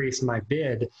decreased my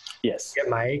bid, get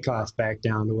my ACoS back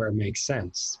down to where it makes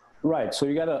sense. Right. So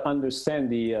you got to understand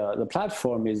the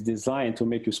platform is designed to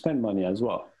make you spend money as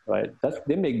well, right?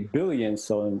 They make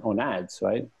billions on ads,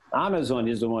 right? Amazon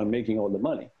is the one making all the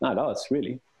money, not us,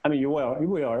 really. I mean,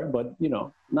 we are, but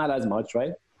not as much,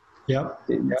 right? Yep.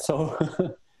 So,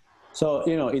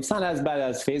 it's not as bad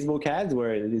as Facebook ads,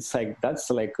 where it's like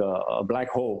that's like a black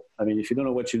hole. I mean, if you don't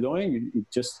know what you're doing, it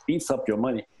just eats up your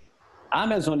money.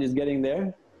 Amazon is getting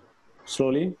there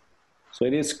slowly, so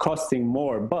it is costing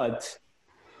more, but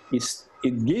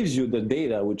it gives you the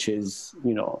data, which is,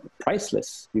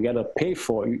 priceless. You got to pay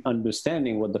for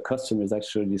understanding what the customer is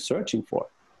actually searching for.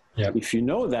 Yep. If you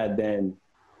know that, then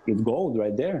it's gold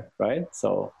right there, right?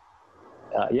 So,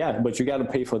 but you got to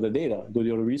pay for the data, do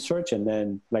your research, and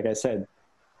then, like I said,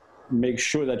 make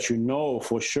sure that you know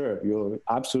for sure you're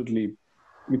absolutely,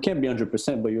 you can't be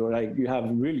 100%, but you're like, you have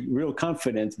real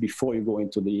confidence before you go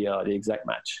into the exact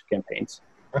match campaigns.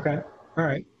 Okay. All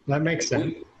right. That makes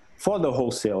sense. For the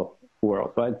wholesale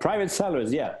world, but private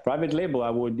sellers, private label, I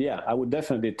would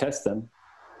definitely test them.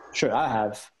 Sure, I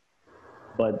have,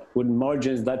 but with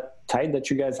margins that tight that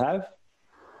you guys have,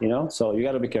 so you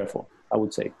got to be careful, I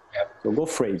would say. Yep. So go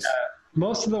phrase.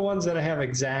 Most of the ones that I have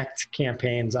exact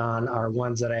campaigns on are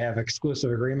ones that I have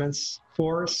exclusive agreements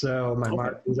for. So my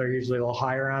margins are usually a little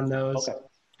higher on those. Okay.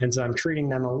 And so I'm treating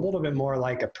them a little bit more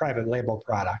like a private label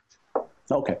product.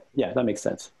 Okay. Yeah, that makes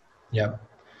sense. Yep.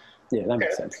 Yeah, that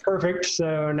makes sense. Perfect.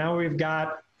 So now we've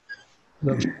got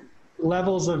the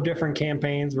levels of different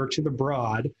campaigns. We're to the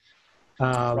broad.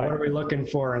 Right. What are we looking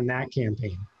for in that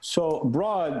campaign? So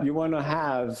broad, you don't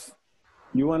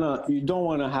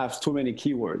want to have too many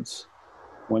keywords.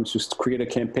 Once you create a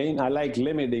campaign, I like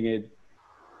limiting it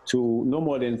to no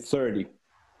more than 30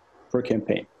 per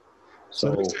campaign.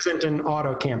 So this isn't an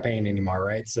auto campaign anymore,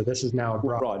 right? So this is now a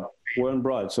broad. We're in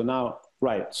broad. So now,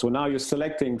 right. So now you're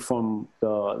selecting from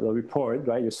the report,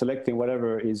 right? You're selecting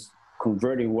whatever is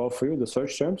converting well for you, the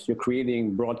search terms. You're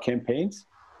creating broad campaigns.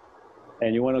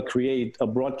 And you want to create a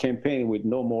broad campaign with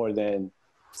no more than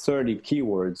 30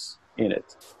 keywords in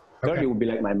it. 30 would be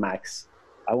like my max.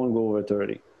 I won't go over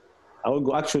 30. I would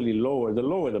go actually lower. The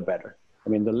lower, the better. I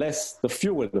mean, the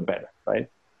fewer, the better, right?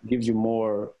 It gives you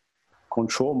more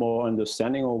control, more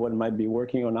understanding of what might be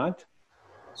working or not.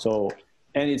 So,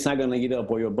 and it's not going to eat up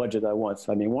all your budget at once.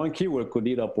 I mean, one keyword could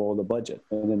eat up all the budget.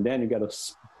 And then you got to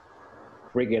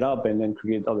break it up and then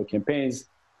create other campaigns.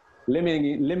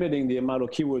 Limiting the amount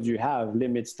of keywords you have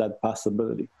limits that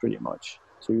possibility pretty much.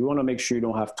 So you want to make sure you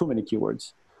don't have too many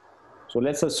keywords. So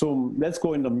let's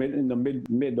go in the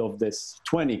mid of this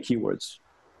 20 keywords,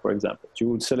 for example. You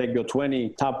would select your 20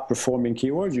 top performing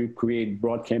keywords, you create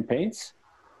broad campaigns,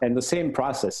 and the same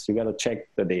process. You got to check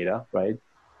the data, right?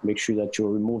 Make sure that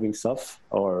you're removing stuff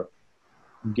or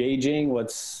gauging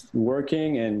what's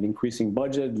working and increasing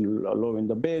budget, lowering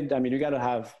the bid. I mean, you got to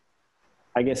have,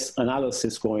 I guess,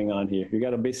 analysis going on here. You got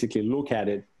to basically look at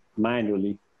it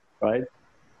manually, right?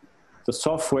 The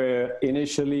software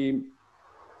initially,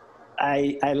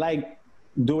 I like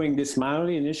doing this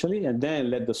manually initially and then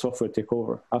let the software take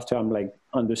over. After I'm like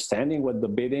understanding what the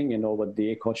bidding and what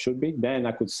the ACoS should be, then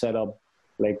I could set up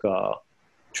like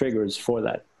triggers for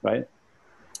that, right?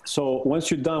 So once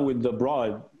you're done with the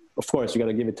broad, of course, you got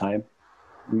to give it time.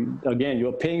 Again,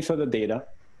 you're paying for the data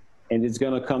and it's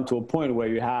going to come to a point where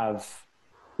you have,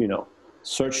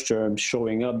 search terms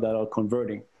showing up that are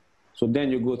converting. So then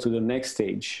you go to the next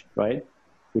stage, right?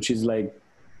 Which is like,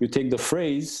 you take the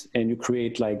phrase and you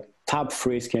create like top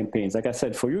phrase campaigns. Like I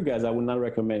said, for you guys, I would not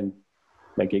recommend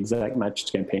like exact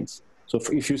match campaigns. So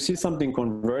if you see something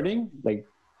converting, like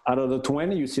out of the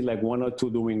 20, you see like 1 or 2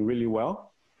 doing really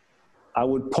well, I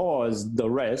would pause the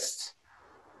rest,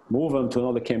 move them to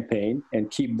another campaign and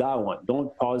keep that one.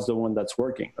 Don't pause the one that's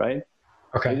working, right?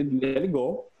 Okay. Let it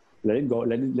go. Let it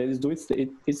do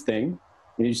its thing.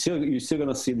 And you're still going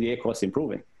to see the ACoS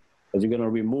improving because you're going to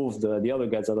remove the other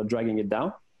guys that are dragging it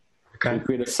down. Okay. You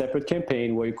create a separate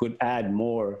campaign where you could add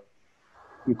more.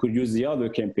 You could use the other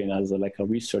campaign as like a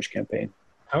research campaign.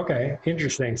 Okay,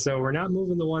 interesting. So we're not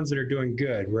moving the ones that are doing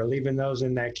good. We're leaving those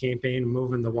in that campaign,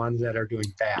 moving the ones that are doing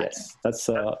bad. Yes, that's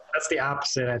the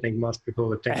opposite. I think most people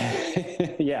would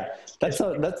think. Yeah, that's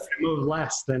move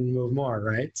less than move more,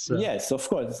 right? So. Yes, of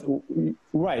course.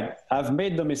 Right. I've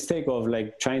made the mistake of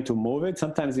like trying to move it.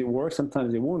 Sometimes it works,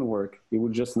 sometimes it won't work. It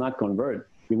would just not convert.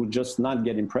 It would just not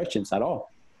get impressions at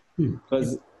all.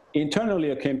 Because internally,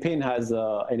 a campaign has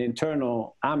an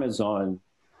internal Amazon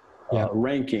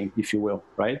ranking, if you will,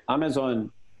 right?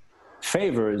 Amazon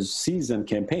favors seasoned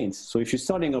campaigns. So if you're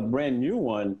starting a brand new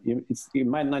one, it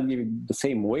might not give you the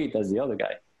same weight as the other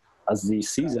guy, as the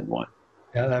seasoned one.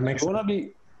 Yeah, that makes sense.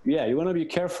 You want to be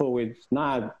careful with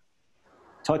not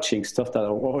touching stuff that are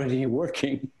already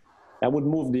working. I would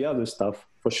move the other stuff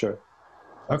for sure.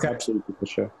 Okay. That's absolutely for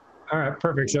sure. All right,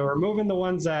 perfect. So we're moving the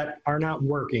ones that are not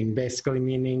working, basically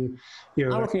meaning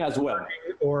not working as well,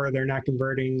 or they're not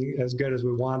converting as good as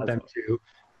we want them to,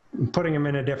 putting them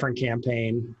in a different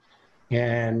campaign,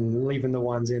 and leaving the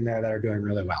ones in there that are doing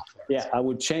really well for us. Yeah, I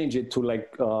would change it to like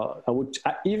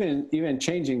even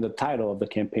changing the title of the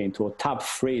campaign to a top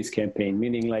phrase campaign,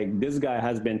 meaning like this guy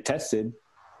has been tested,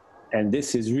 and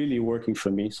this is really working for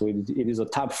me. So it is a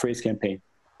top phrase campaign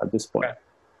at this point. Okay.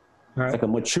 All right. It's like a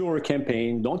mature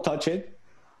campaign. Don't touch it.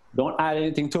 Don't add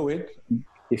anything to it.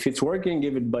 If it's working,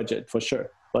 give it budget for sure.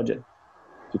 Budget.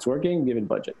 If it's working, give it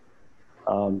budget.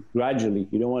 Gradually.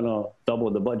 You don't want to double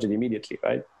the budget immediately,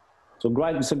 right? So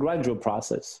it's a gradual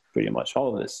process, pretty much,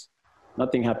 all of this.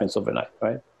 Nothing happens overnight,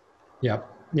 right? Yep.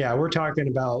 Yeah, we're talking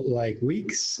about like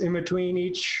weeks in between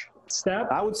each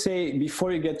step. I would say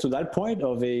before you get to that point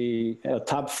of a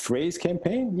top phrase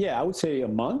campaign, yeah, I would say a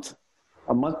month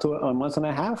to a month and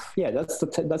a half. Yeah, that's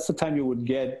the time you would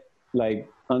get like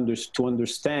to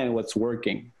understand what's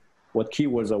working, what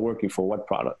keywords are working for what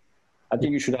product. I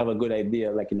think you should have a good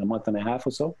idea like in a month and a half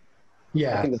or so.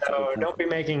 Yeah, so don't be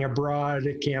making a broad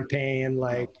campaign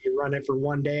like you run it for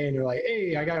one day and you're like,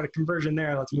 hey, I got a conversion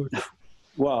there, let's move.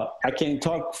 Well, I can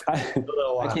tell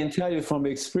you from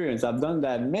experience. I've done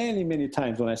that many, many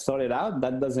times when I started out.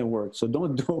 That doesn't work. So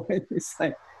don't do it. It's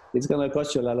going to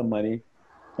cost you a lot of money.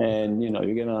 And, you're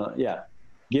going to,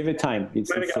 give it time. You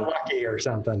might have got lucky or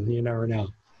something. You never know.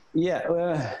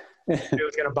 Yeah. He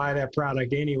was going to buy that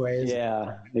product anyways.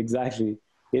 Yeah, exactly.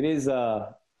 It is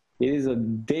a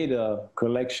data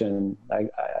collection. I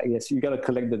guess you got to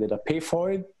collect the data, pay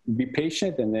for it, be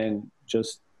patient, and then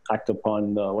just act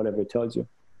upon whatever it tells you.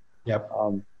 Yep.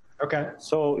 Okay.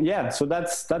 So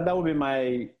that would be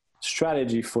my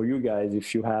strategy for you guys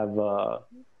if you have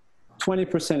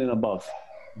 20% and above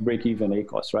break-even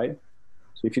ACoS, right?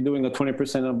 So if you're doing a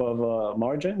 20% above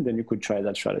margin, then you could try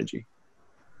that strategy.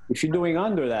 If you're doing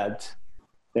under that,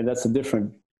 then that's a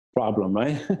different problem,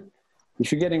 right?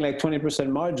 If you're getting like 20%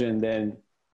 margin, then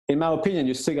in my opinion,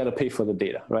 you still got to pay for the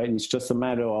data, right? It's just a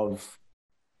matter of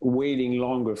waiting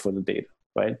longer for the data,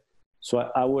 right? So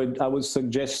I would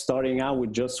suggest starting out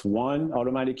with just one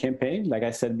automatic campaign, like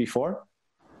I said before,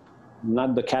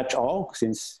 not the catch-all,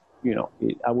 since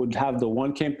I would have the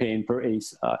one campaign per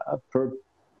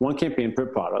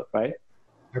product, right?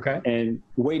 Okay. And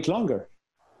wait longer,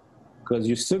 because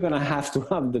you're still gonna have to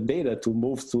have the data to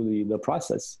move through the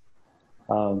process.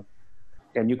 And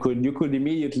you could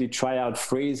immediately try out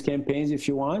phrase campaigns if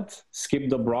you want, skip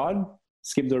the broad,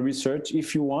 skip the research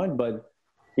if you want, but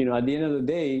at the end of the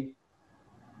day,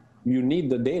 you need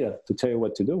the data to tell you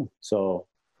what to do. So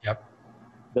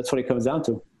that's what it comes down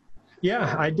to.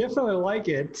 Yeah, I definitely like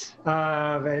it.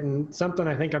 And something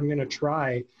I think I'm going to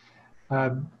try.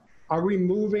 Are we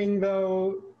moving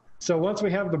though? So once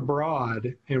we have the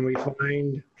broad and we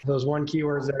find those one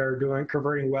keywords that are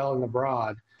converting well in the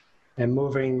broad and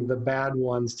moving the bad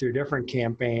ones to a different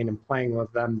campaign and playing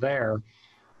with them there,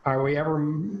 are we ever,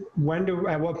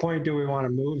 at what point do we want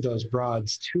to move those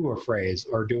broads to a phrase,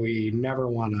 or do we never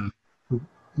want to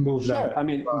move them? Sure. I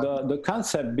mean, the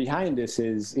concept behind this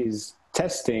is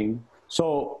testing.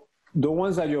 So the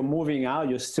ones that you're moving out,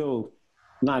 you're still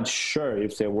not sure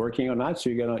if they're working or not.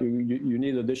 So you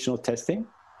need additional testing.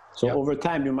 So over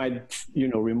time, you might,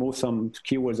 remove some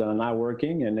keywords that are not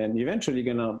working, and then eventually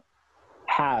you're going to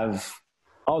have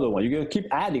other ones. You're going to keep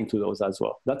adding to those as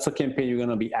well. That's a campaign you're going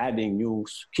to be adding new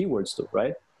keywords to,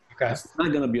 right? Okay. It's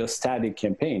not going to be a static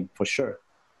campaign for sure.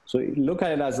 So look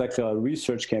at it as like a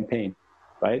research campaign,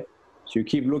 right? So you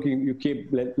keep looking,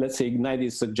 let's say Ignite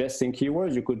is suggesting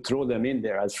keywords, you could throw them in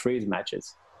there as phrase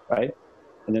matches, right?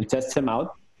 And then test them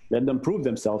out, let them prove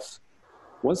themselves.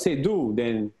 Once they do,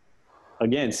 then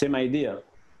again, same idea.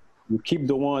 You keep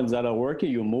the ones that are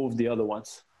working, you move the other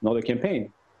ones, another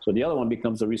campaign. So the other one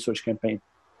becomes a research campaign.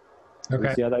 Okay.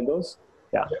 You see how that goes?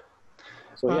 Yeah.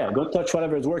 So don't touch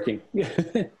whatever is working,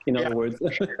 in other words.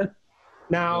 Sure.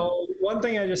 Now, one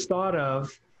thing I just thought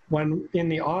of, when in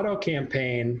the auto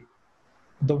campaign,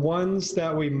 the ones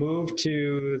that we move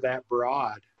to that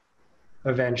broad,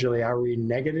 eventually, are we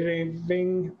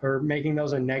negativing or making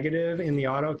those a negative in the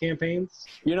auto campaigns?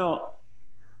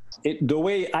 The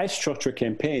way I structure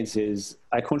campaigns is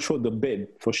I control the bid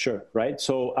for sure, right?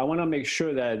 So I want to make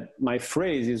sure that my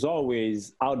phrase is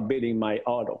always outbidding my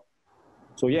auto.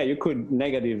 So yeah, you could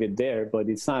negative it there, but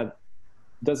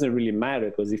doesn't really matter,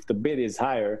 because if the bid is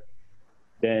higher,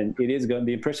 then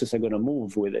the impressions are going to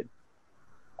move with it.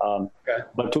 Okay.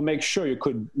 But to make sure, you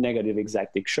could negative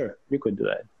exactly. Sure, you could do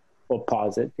that or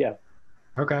pause it. Yeah.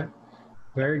 Okay.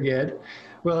 Very good.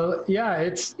 Well, yeah,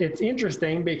 it's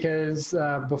interesting because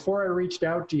before I reached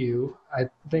out to you, I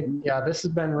think, this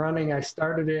has been running. I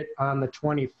started it on the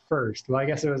 21st. Well, I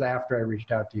guess it was after I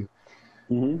reached out to you.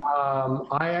 Mm-hmm.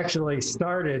 I actually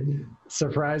started,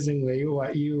 surprisingly,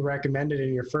 what you recommended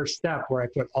in your first step, where I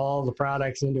put all the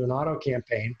products into an auto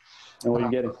campaign. And what are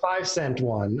you getting? A 5-cent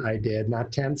one I did,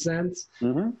 not 10 cents.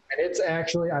 Mm-hmm. And it's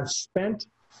actually, I've spent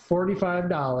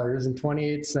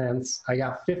 $45.28. I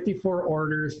got 54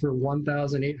 orders for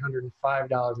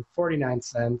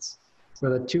 $1,805.49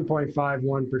 with a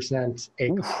 2.51%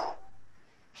 ACoS.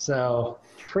 So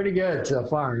pretty good so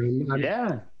far.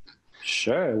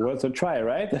 Sure. Worth a try,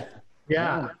 right?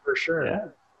 Yeah, for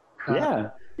sure.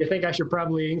 Yeah. You think I should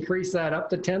probably increase that up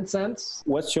to 10 cents?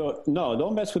 No,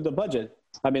 don't mess with the budget.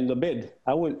 I mean, the bid.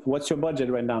 What's your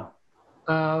budget right now?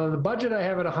 The budget I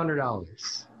have at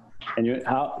 $100. And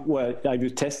have you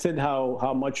tested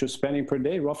how much you're spending per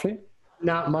day, roughly?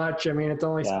 Not much. I mean, it's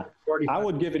only 40. I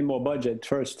would give it more budget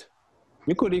first.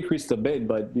 You could increase the bid,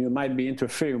 but you might be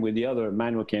interfering with the other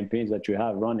manual campaigns that you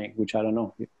have running, which I don't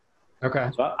know.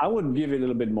 Okay. So I would give it a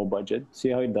little bit more budget, see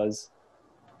how it does.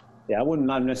 Yeah, I would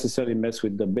not necessarily mess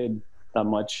with the bid that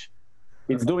much.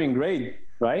 It's doing great,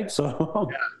 right? So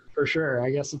yeah, for sure. I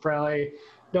guess I probably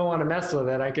don't want to mess with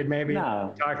it. I could maybe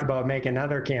talk about make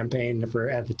another campaign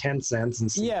at the 10 cents.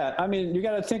 And yeah, I mean, you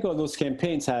got to think of those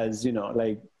campaigns as,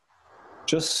 like,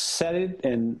 just set it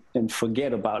and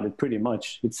forget about it pretty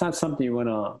much. It's not something you want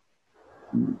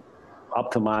to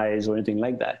optimize or anything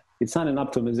like that. It's not an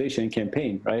optimization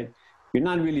campaign, right? You're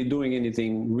not really doing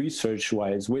anything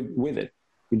research-wise with it.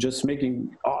 You're just giving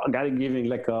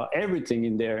like everything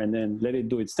in there and then let it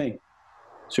do its thing.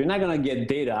 So you're not going to get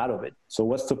data out of it. So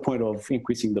what's the point of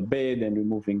increasing the bid and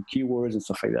removing keywords and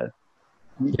stuff like that?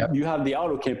 Yep. You have the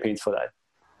auto campaigns for that,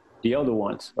 the other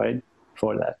ones, right,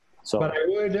 for that. So, but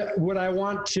would I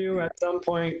want to at some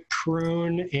point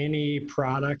prune any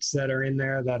products that are in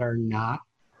there that are not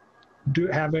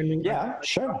having? Yeah,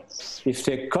 sure. If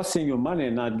they're costing you money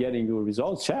and not getting you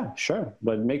results, yeah, sure.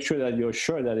 But make sure that you're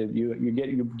sure that you're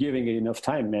giving it enough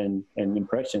time and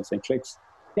impressions and clicks.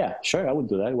 Yeah, sure, I would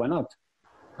do that. Why not?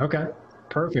 Okay,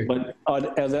 perfect. But are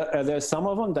there some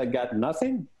of them that got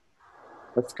nothing?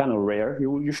 That's kind of rare.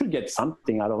 You should get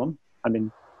something out of them. I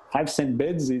mean, 5-cent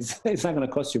bids it's not going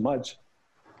to cost you much.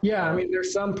 Yeah, I mean,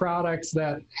 there's some products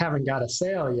that haven't got a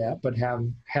sale yet, but have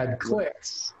had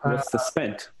clicks. What's the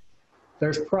spent?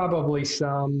 There's probably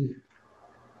some.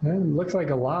 It looks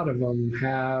like a lot of them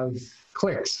have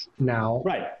clicks now.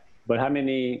 Right, but how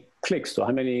many clicks? So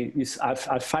how many?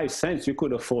 At 5 cents, you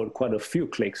could afford quite a few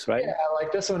clicks, right? Yeah,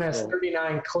 like this one has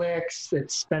 39 clicks.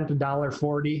 It's spent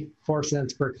 $1.40, 4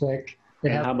 cents per click.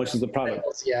 And how much is the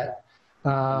product? Yet.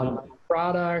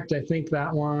 Product, I think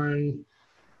that one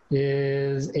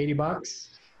is $80.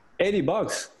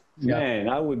 $80, yeah. Man!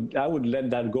 I would let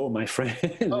that go, my friend.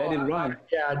 Let it run.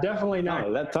 Yeah, definitely not.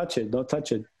 No, touch it. Don't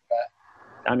touch it.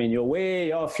 I mean, you're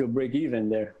way off your break even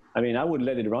there. I mean, I would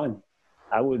let it run.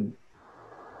 I would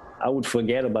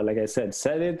forget about, like I said,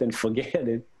 set it and forget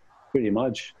it, pretty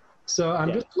much. So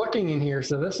I'm just looking in here.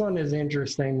 So this one is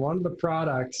interesting. One of the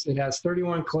products, it has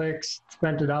 31 clicks,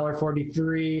 spent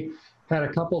 $1.43. Had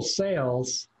a couple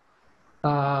sales,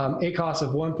 a cost of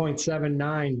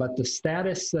 1.79, but the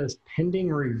status says pending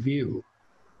review.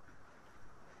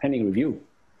 Pending review?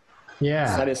 Yeah.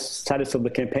 Status of the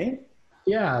campaign?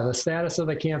 Yeah, the status of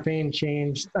the campaign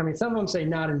changed. I mean, some of them say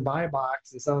not in buy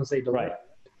box, and some of them say delivered. Right.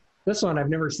 This one, I've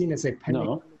never seen it say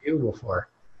pending review before.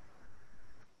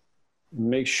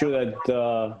 Make sure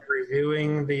that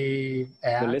reviewing the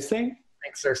ad. The listing?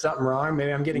 Thinks there's something wrong.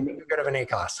 Maybe I'm getting too good of an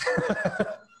ACOS.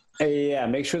 Yeah,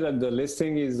 make sure that the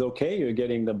listing is okay. You're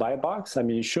getting the buy box. I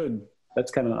mean, you should. That's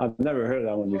kind of, I've never heard of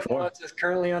that one before. Well, it's just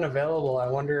currently unavailable. I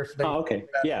wonder if they. Oh, okay.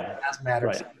 Yeah.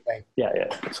 Matters. Right. Yeah.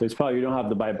 So it's probably, you don't have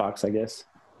the buy box, I guess.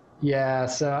 Yeah.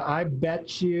 So I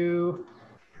bet you,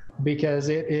 because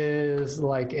it is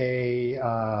like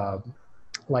a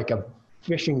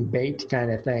fishing bait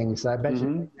kind of thing. So I bet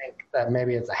you think that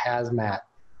maybe it's a hazmat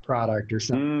product or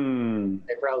something.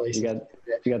 They probably you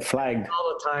got flagged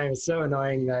all the time. It's so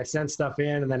annoying that I send stuff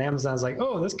in and then Amazon's like,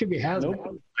 oh, this could be hazmat. Nope.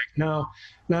 Like, no,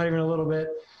 not even a little bit.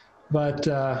 But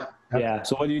yeah.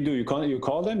 So what do? You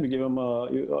call them. You give them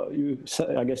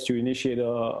I guess you initiate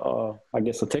a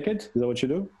ticket. Is that what you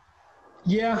do?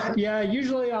 Yeah.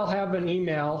 Usually I'll have an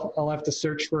email. I'll have to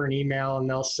search for an email and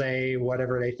they'll say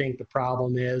whatever they think the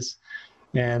problem is.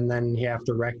 And then you have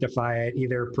to rectify it,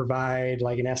 either provide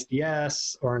like an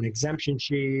SDS or an exemption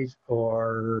sheet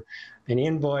or an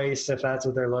invoice if that's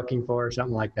what they're looking for, or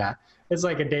something like that. It's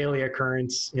like a daily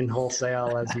occurrence in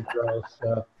wholesale as you grow.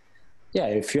 So. Yeah,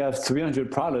 if you have 300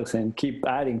 products and keep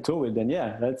adding to it, then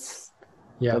that's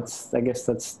I guess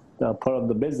that's part of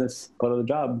the business, part of the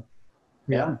job.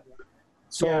 Yeah.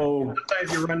 So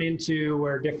sometimes you run into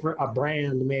where a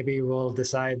brand maybe will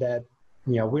decide that,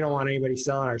 we don't want anybody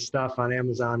selling our stuff on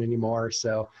Amazon anymore.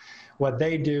 So what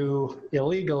they do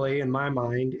illegally, in my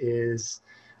mind, is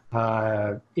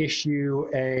issue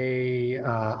a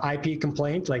IP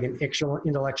complaint, like an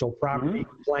intellectual property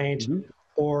complaint,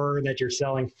 or that you're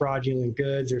selling fraudulent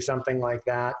goods or something like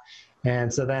that.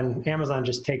 And so then Amazon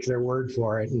just takes their word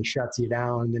for it and shuts you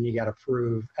down. And then you got to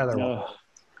prove otherwise.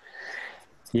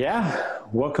 Yeah.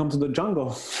 Welcome to the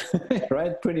jungle,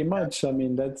 right? Pretty much. I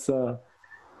mean, that's,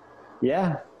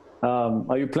 yeah.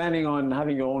 Are you planning on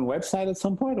having your own website at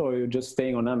some point, or are you just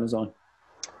staying on Amazon?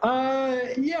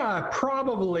 Yeah,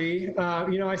 probably.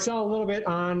 I sell a little bit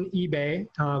on eBay.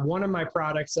 One of my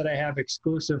products that I have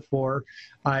exclusive for,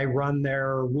 I run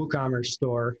their WooCommerce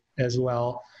store as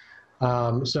well.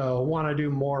 So want to do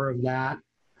more of that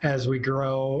as we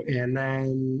grow, and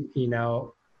then,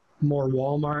 more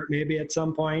Walmart maybe at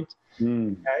some point.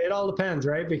 It all depends,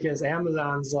 right? Because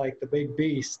Amazon's like the big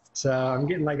beast. So I'm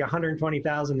getting like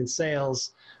 120,000 in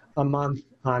sales a month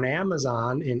on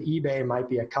Amazon, and eBay might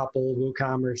be a couple,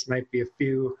 WooCommerce might be a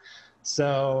few.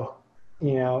 So,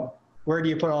 where do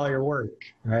you put all your work,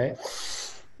 right?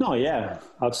 No, yeah,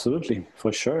 absolutely.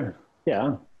 For sure.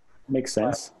 Yeah, makes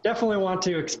sense. But definitely want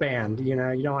to expand. You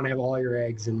don't want to have all your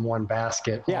eggs in one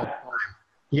basket. Yeah.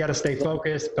 You got to stay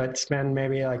focused, but spend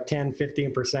maybe like 10,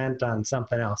 15% on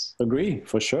something else. Agree,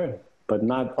 for sure. But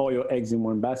not all your eggs in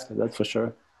one basket, that's for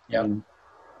sure. Yeah.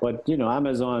 But,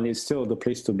 Amazon is still the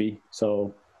place to be.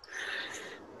 So,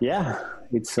 yeah,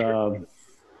 it's... so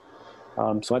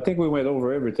I think we went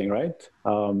over everything, right?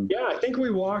 Yeah, I think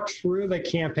we walked through the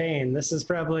campaign. This is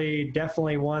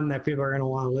definitely one that people are going to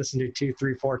want to listen to 2,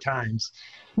 3, 4 times.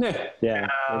 Yeah,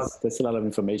 that's a lot of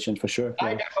information for sure.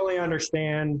 I definitely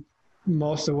understand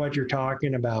most of what you're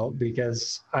talking about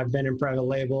because I've been in private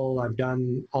label. I've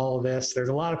done all of this. There's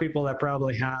a lot of people that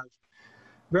probably have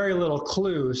very little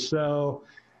clue. So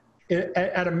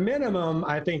at a minimum,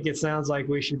 I think it sounds like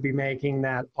we should be making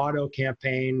that auto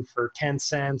campaign for 10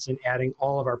 cents and adding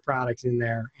all of our products in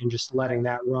there and just letting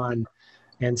that run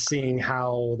and seeing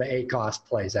how the ACoS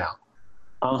plays out.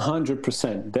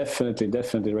 100%.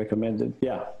 Definitely recommended.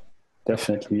 Yeah,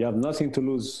 definitely. You have nothing to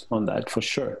lose on that for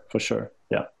sure.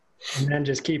 Yeah. And then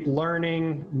just keep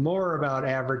learning more about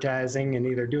advertising and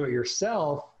either do it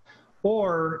yourself,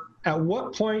 or at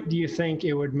what point do you think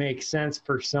it would make sense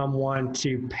for someone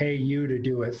to pay you to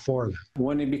do it for them?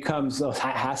 When it becomes a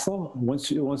hassle,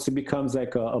 once it becomes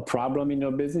like a problem in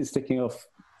your business, taking up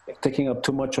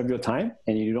too much of your time,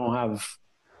 and you don't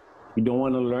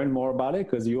want to learn more about it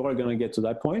because you are going to get to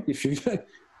that point. If you,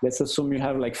 let's assume you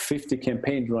have like 50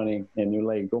 campaigns running and you're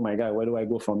like, oh my God, where do I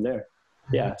go from there?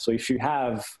 Mm-hmm. Yeah. So if you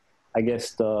have, I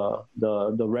guess the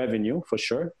revenue for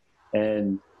sure,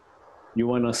 and you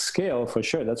want to scale for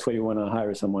sure, that's where you want to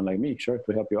hire someone like me, sure,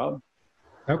 to help you out.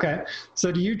 Okay.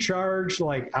 So do you charge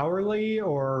like hourly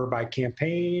or by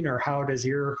campaign, or how does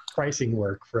your pricing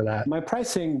work for that? My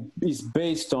pricing is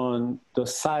based on the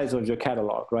size of your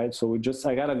catalog, right? So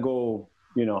I got to go,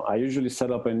 I usually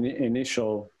set up an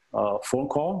initial phone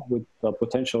call with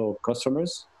potential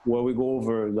customers where we go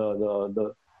over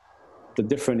the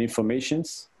different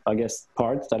informations, I guess,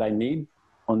 parts that I need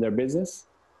on their business.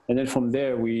 And then from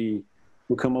there, we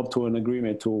come up to an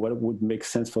agreement to what would make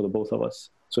sense for the both of us.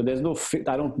 So there's no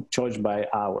I don't charge by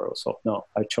hour or so. No,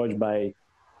 I charge by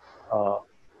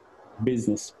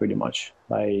business pretty much,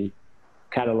 by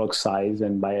catalog size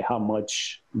and by how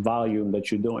much volume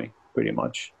that you're doing pretty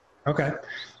much. Okay.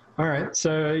 All right.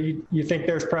 So you think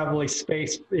there's probably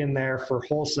space in there for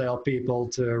wholesale people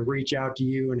to reach out to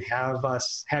you and have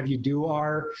you do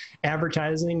our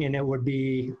advertising, and it would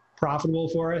be profitable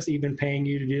for us, even paying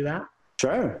you to do that?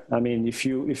 Sure. I mean, if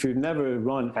you've never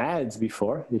run ads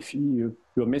before, if you're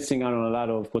missing out on a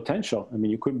lot of potential. I mean,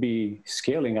 you could be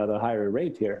scaling at a higher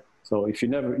rate here. So if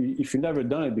you've never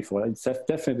done it before, it's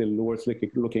definitely worth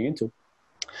looking into.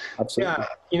 Absolutely.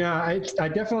 Yeah, I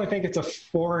definitely think it's a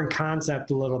foreign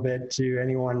concept a little bit to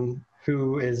anyone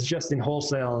who is just in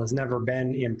wholesale and has never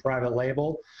been in private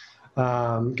label,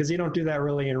 because you don't do that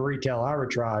really in retail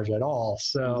arbitrage at all.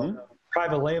 So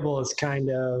private label is kind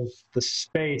of the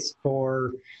space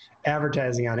for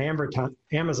advertising on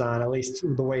Amazon, at least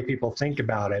the way people think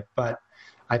about it. But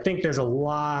I think there's a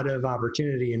lot of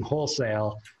opportunity in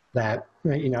wholesale that,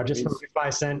 just from a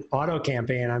 5-cent auto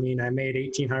campaign, I mean, I made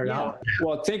 $1,800. Yeah.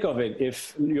 Well, think of it.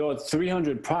 If your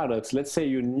 300 products, let's say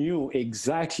you knew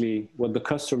exactly what the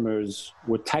customers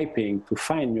were typing to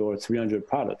find your 300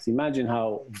 products. Imagine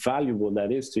how valuable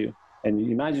that is to you. And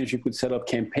imagine if you could set up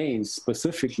campaigns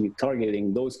specifically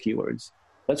targeting those keywords.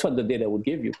 That's what the data would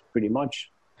give you pretty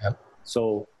much. Yep.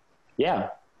 So yeah,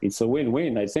 it's a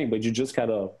win-win, I think, but you just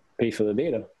gotta pay for the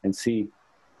data and see.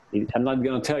 I'm not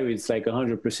going to tell you it's like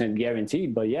 100%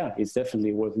 guaranteed, but yeah, it's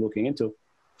definitely worth looking into.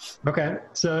 Okay.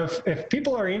 So if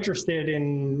people are interested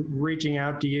in reaching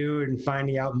out to you and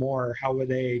finding out more, how would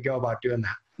they go about doing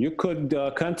that? You could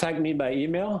contact me by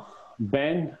email,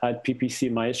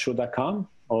 ben@ppcmaestro.com,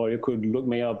 or you could look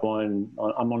me up I'm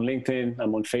on LinkedIn,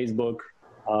 I'm on Facebook,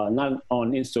 not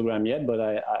on Instagram yet, but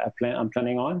I'm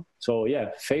planning on. So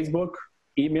yeah, Facebook,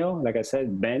 email, like I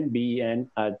said, Ben,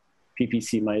 BEN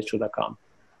 @ppcmaestro.com.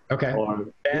 Okay. Or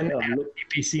Ben at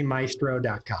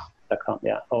ppcmaestro.com.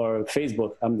 Yeah. Or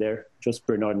Facebook. I'm there. Just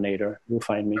Bernard Nader. You'll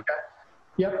find me. Okay.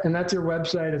 Yep. And that's your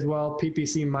website as well,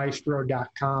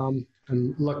 ppcmaestro.com.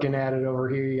 I'm looking at it over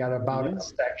here. You got about a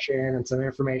section and some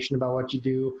information about what you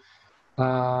do.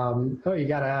 You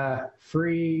got a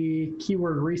free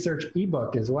keyword research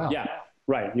ebook as well. Yeah.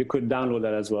 Right. You could download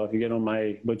that as well if you get on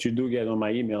but you do get on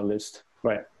my email list.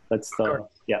 Right. That's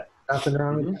yeah. Nothing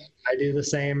wrong with that. I do the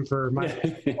same for my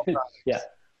products. Yeah.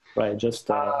 Right.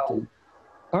 Just all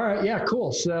right. Yeah,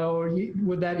 cool. So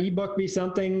would that ebook be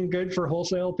something good for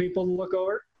wholesale people to look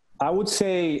over? I would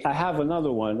say I have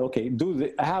another one. Okay.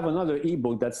 I have another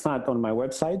ebook that's not on my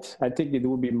website. I think it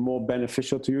would be more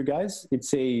beneficial to you guys.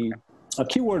 It's a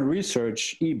keyword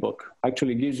research ebook.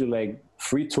 Actually gives you like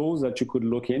free tools that you could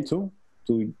look into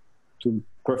to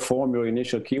perform your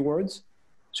initial keywords.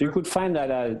 So you could find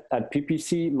that at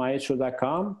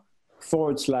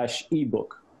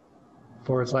ppcmaestro.com/ebook.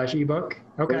 /ebook.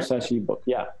 Okay. /ebook.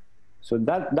 Yeah. So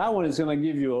that one is going to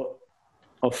give you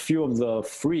a few of the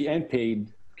free and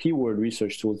paid keyword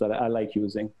research tools that I like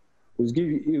using. It'll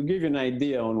give you an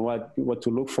idea on what to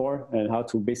look for and how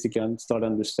to basically start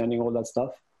understanding all that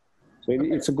stuff. So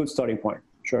it's a good starting point.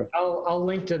 Sure. I'll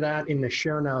link to that in the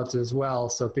show notes as well,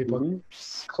 so people can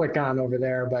click on over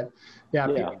there. But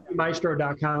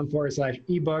maestro.com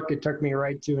 /ebook. It took me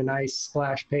right to a nice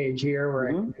splash page here where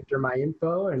I can enter my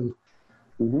info and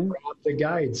drop the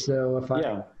guide. So if I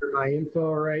enter my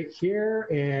info right here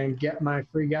and get my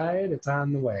free guide, it's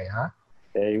on the way, huh?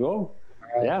 There you go.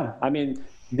 Right. Yeah. I mean,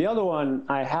 the other one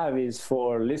I have is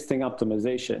for listing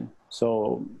optimization.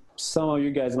 So some of you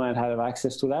guys might have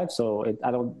access to that. So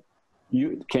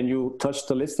can you touch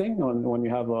the listing when you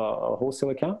have a wholesale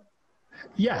account?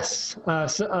 Yes.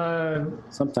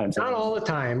 Sometimes. Not all the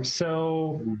time.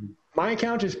 So my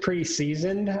account is pretty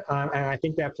seasoned, and I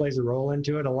think that plays a role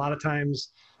into it. A lot of times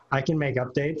I can make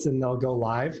updates and they'll go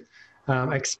live,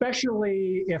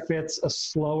 especially if it's a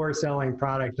slower selling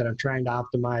product that I'm trying to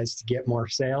optimize to get more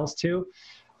sales to.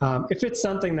 If it's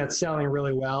something that's selling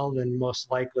really well, then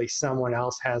most likely someone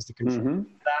else has the control of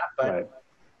that. But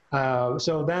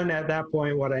so then at that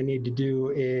point, what I need to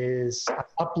do is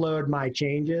upload my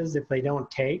changes. If they don't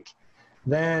take,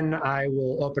 then I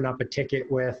will open up a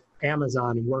ticket with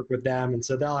Amazon and work with them. And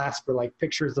so they'll ask for like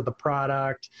pictures of the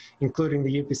product, including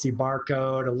the UPC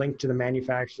barcode, a link to the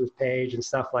manufacturer's page and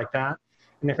stuff like that.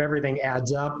 And if everything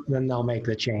adds up, then they'll make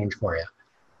the change for you.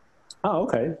 Oh,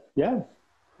 okay. Yeah.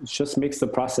 It just makes the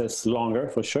process longer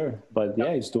for sure. But yeah,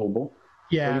 it's doable.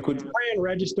 Yeah, if it's brand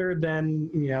registered, then,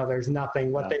 there's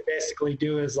nothing. What they basically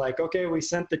do is like, okay, we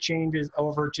sent the changes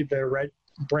over to the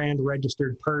brand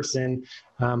registered person,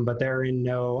 but they're in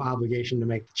no obligation to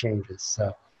make the changes.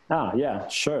 So. Yeah,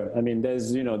 sure. I mean,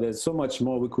 there's so much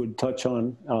more we could touch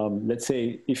on. Let's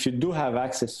say if you do have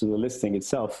access to the listing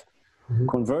itself,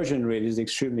 conversion rate is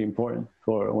extremely important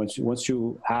for once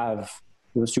you're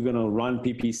going to run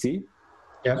PPC.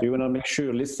 Yep. So you want to make sure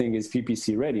your listing is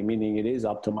PPC ready, meaning it is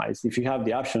optimized. If you have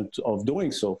the option of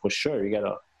doing so, for sure, you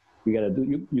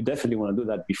definitely want to do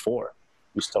that before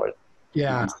you start.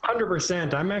 Yeah,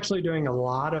 100%. I'm actually doing a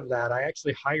lot of that. I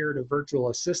actually hired a virtual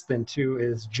assistant who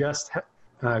is just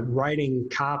writing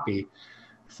copy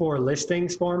for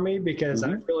listings for me, because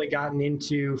I've really gotten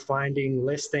into finding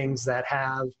listings that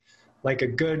have like a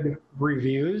good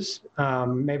reviews.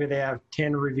 Maybe they have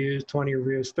 10 reviews, 20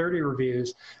 reviews, 30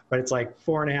 reviews, but it's like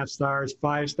 4.5 stars,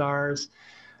 5 stars.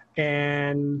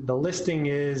 And the listing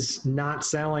is not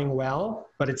selling well,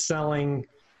 but it's selling,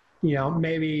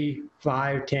 maybe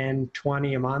 5, 10,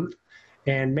 20 a month.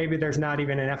 And maybe there's not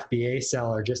even an FBA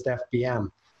seller, just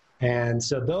FBM. And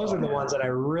so those are the ones that I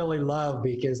really love,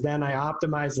 because then I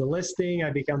optimize the listing. I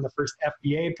become the first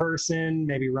FBA person,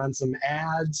 maybe run some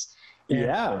ads. And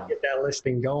get that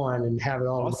listing going and have it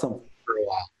all awesome for a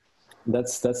while.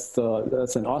 That's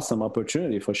an awesome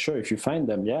opportunity for sure if you find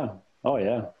them. Yeah. Oh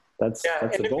yeah. That's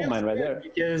a gold mine right there.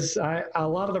 Because a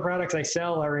lot of the products I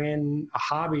sell are in a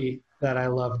hobby that I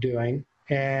love doing,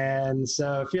 and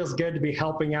so it feels good to be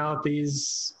helping out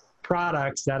these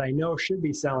products that I know should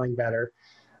be selling better.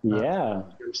 Yeah.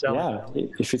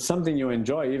 If it's something you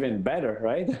enjoy, even better,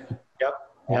 right? Yep.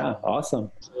 Yeah.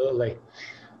 Awesome. Absolutely.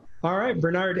 All right,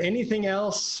 Bernard, anything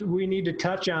else we need to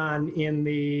touch on in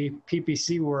the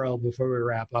PPC world before we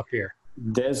wrap up here?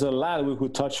 There's a lot we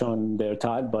could touch on there,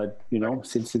 Todd, but,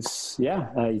 since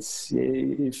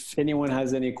if anyone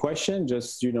has any question,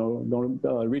 just, don't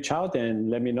reach out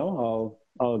and let me know.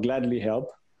 I'll gladly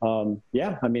help. I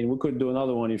mean, we could do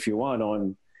another one if you want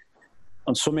on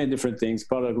so many different things,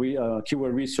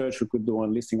 keyword research, we could do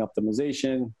on listing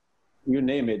optimization, you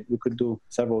name it. We could do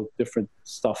several different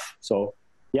stuff. So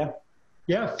Yeah.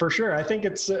 Yeah, for sure. I think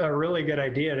it's a really good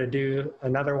idea to do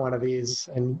another one of these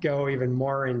and go even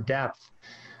more in depth.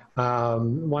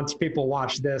 Once people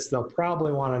watch this, they'll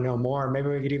probably want to know more. Maybe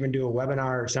we could even do a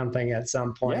webinar or something at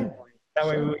some point. Yeah, that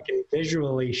way we can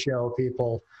visually show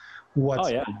people what's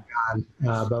going on.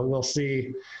 But we'll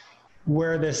see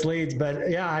where this leads. But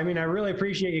yeah, I mean, I really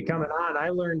appreciate you coming on. I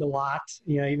learned a lot,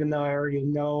 even though I already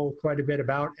know quite a bit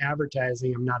about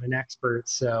advertising, I'm not an expert.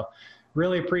 So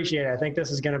really appreciate it. I think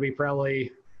this is going to be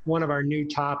probably one of our new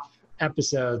top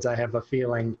episodes, I have a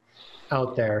feeling,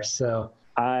 out there. So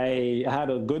I had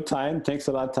a good time. Thanks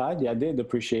a lot, Todd. Yeah, I did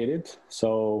appreciate it.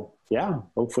 So yeah,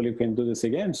 hopefully we can do this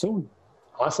again soon.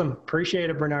 Awesome. Appreciate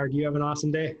it, Bernard. You have an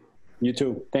awesome day. You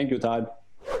too. Thank you, Todd.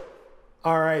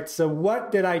 All right. So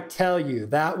what did I tell you?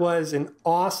 That was an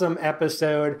awesome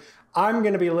episode. I'm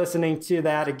going to be listening to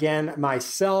that again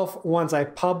myself once I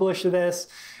publish this.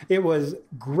 It was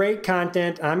great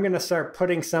content. I'm going to start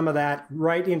putting some of that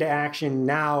right into action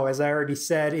now. As I already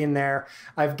said in there,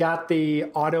 I've got the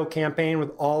auto campaign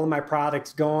with all of my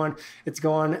products going. It's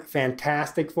going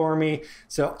fantastic for me.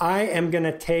 So I am going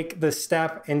to take the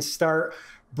step and start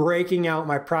breaking out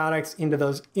my products into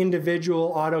those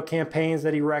individual auto campaigns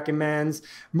that he recommends,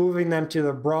 moving them to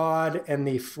the broad and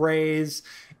the phrase.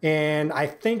 And I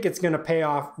think it's going to pay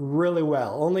off really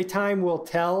well. Only time will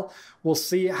tell. We'll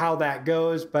see how that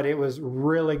goes, but it was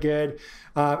really good.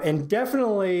 And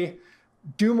definitely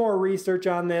do more research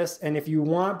on this. And if you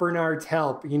want Bernard's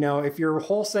help, if your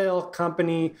wholesale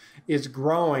company is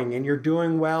growing and you're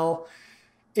doing well,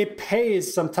 it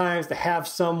pays sometimes to have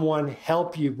someone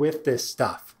help you with this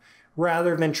stuff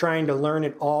rather than trying to learn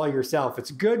it all yourself.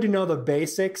 It's good to know the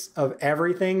basics of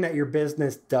everything that your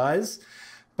business does,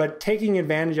 but taking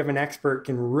advantage of an expert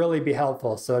can really be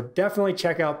helpful. So definitely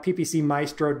check out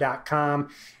ppcmaestro.com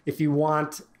if you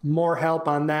want more help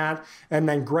on that. And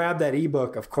then grab that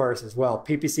ebook, of course, as well,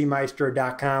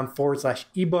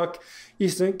 ppcmaestro.com/ebook.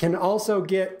 You can also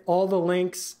get all the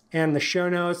links and the show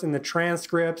notes and the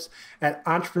transcripts at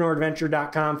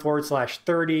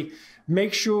entrepreneuradventure.com/30.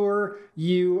 Make sure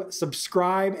you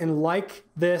subscribe and like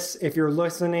this if you're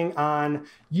listening on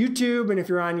YouTube, and if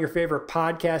you're on your favorite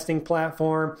podcasting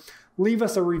platform, leave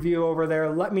us a review over there.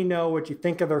 Let me know what you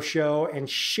think of the show and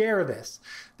share this.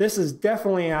 This is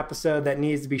definitely an episode that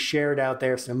needs to be shared out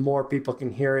there so more people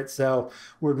can hear it. So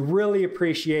would really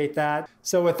appreciate that.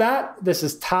 So with that, this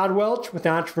is Todd Welch with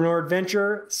Entrepreneur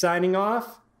Adventure signing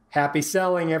off. Happy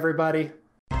selling, everybody.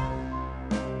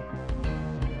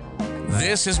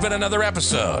 This has been another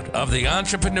episode of the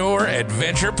Entrepreneur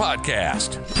Adventure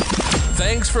Podcast.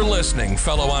 Thanks for listening,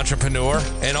 fellow entrepreneur,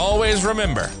 and always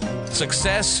remember,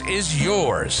 success is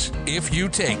yours if you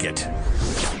take it.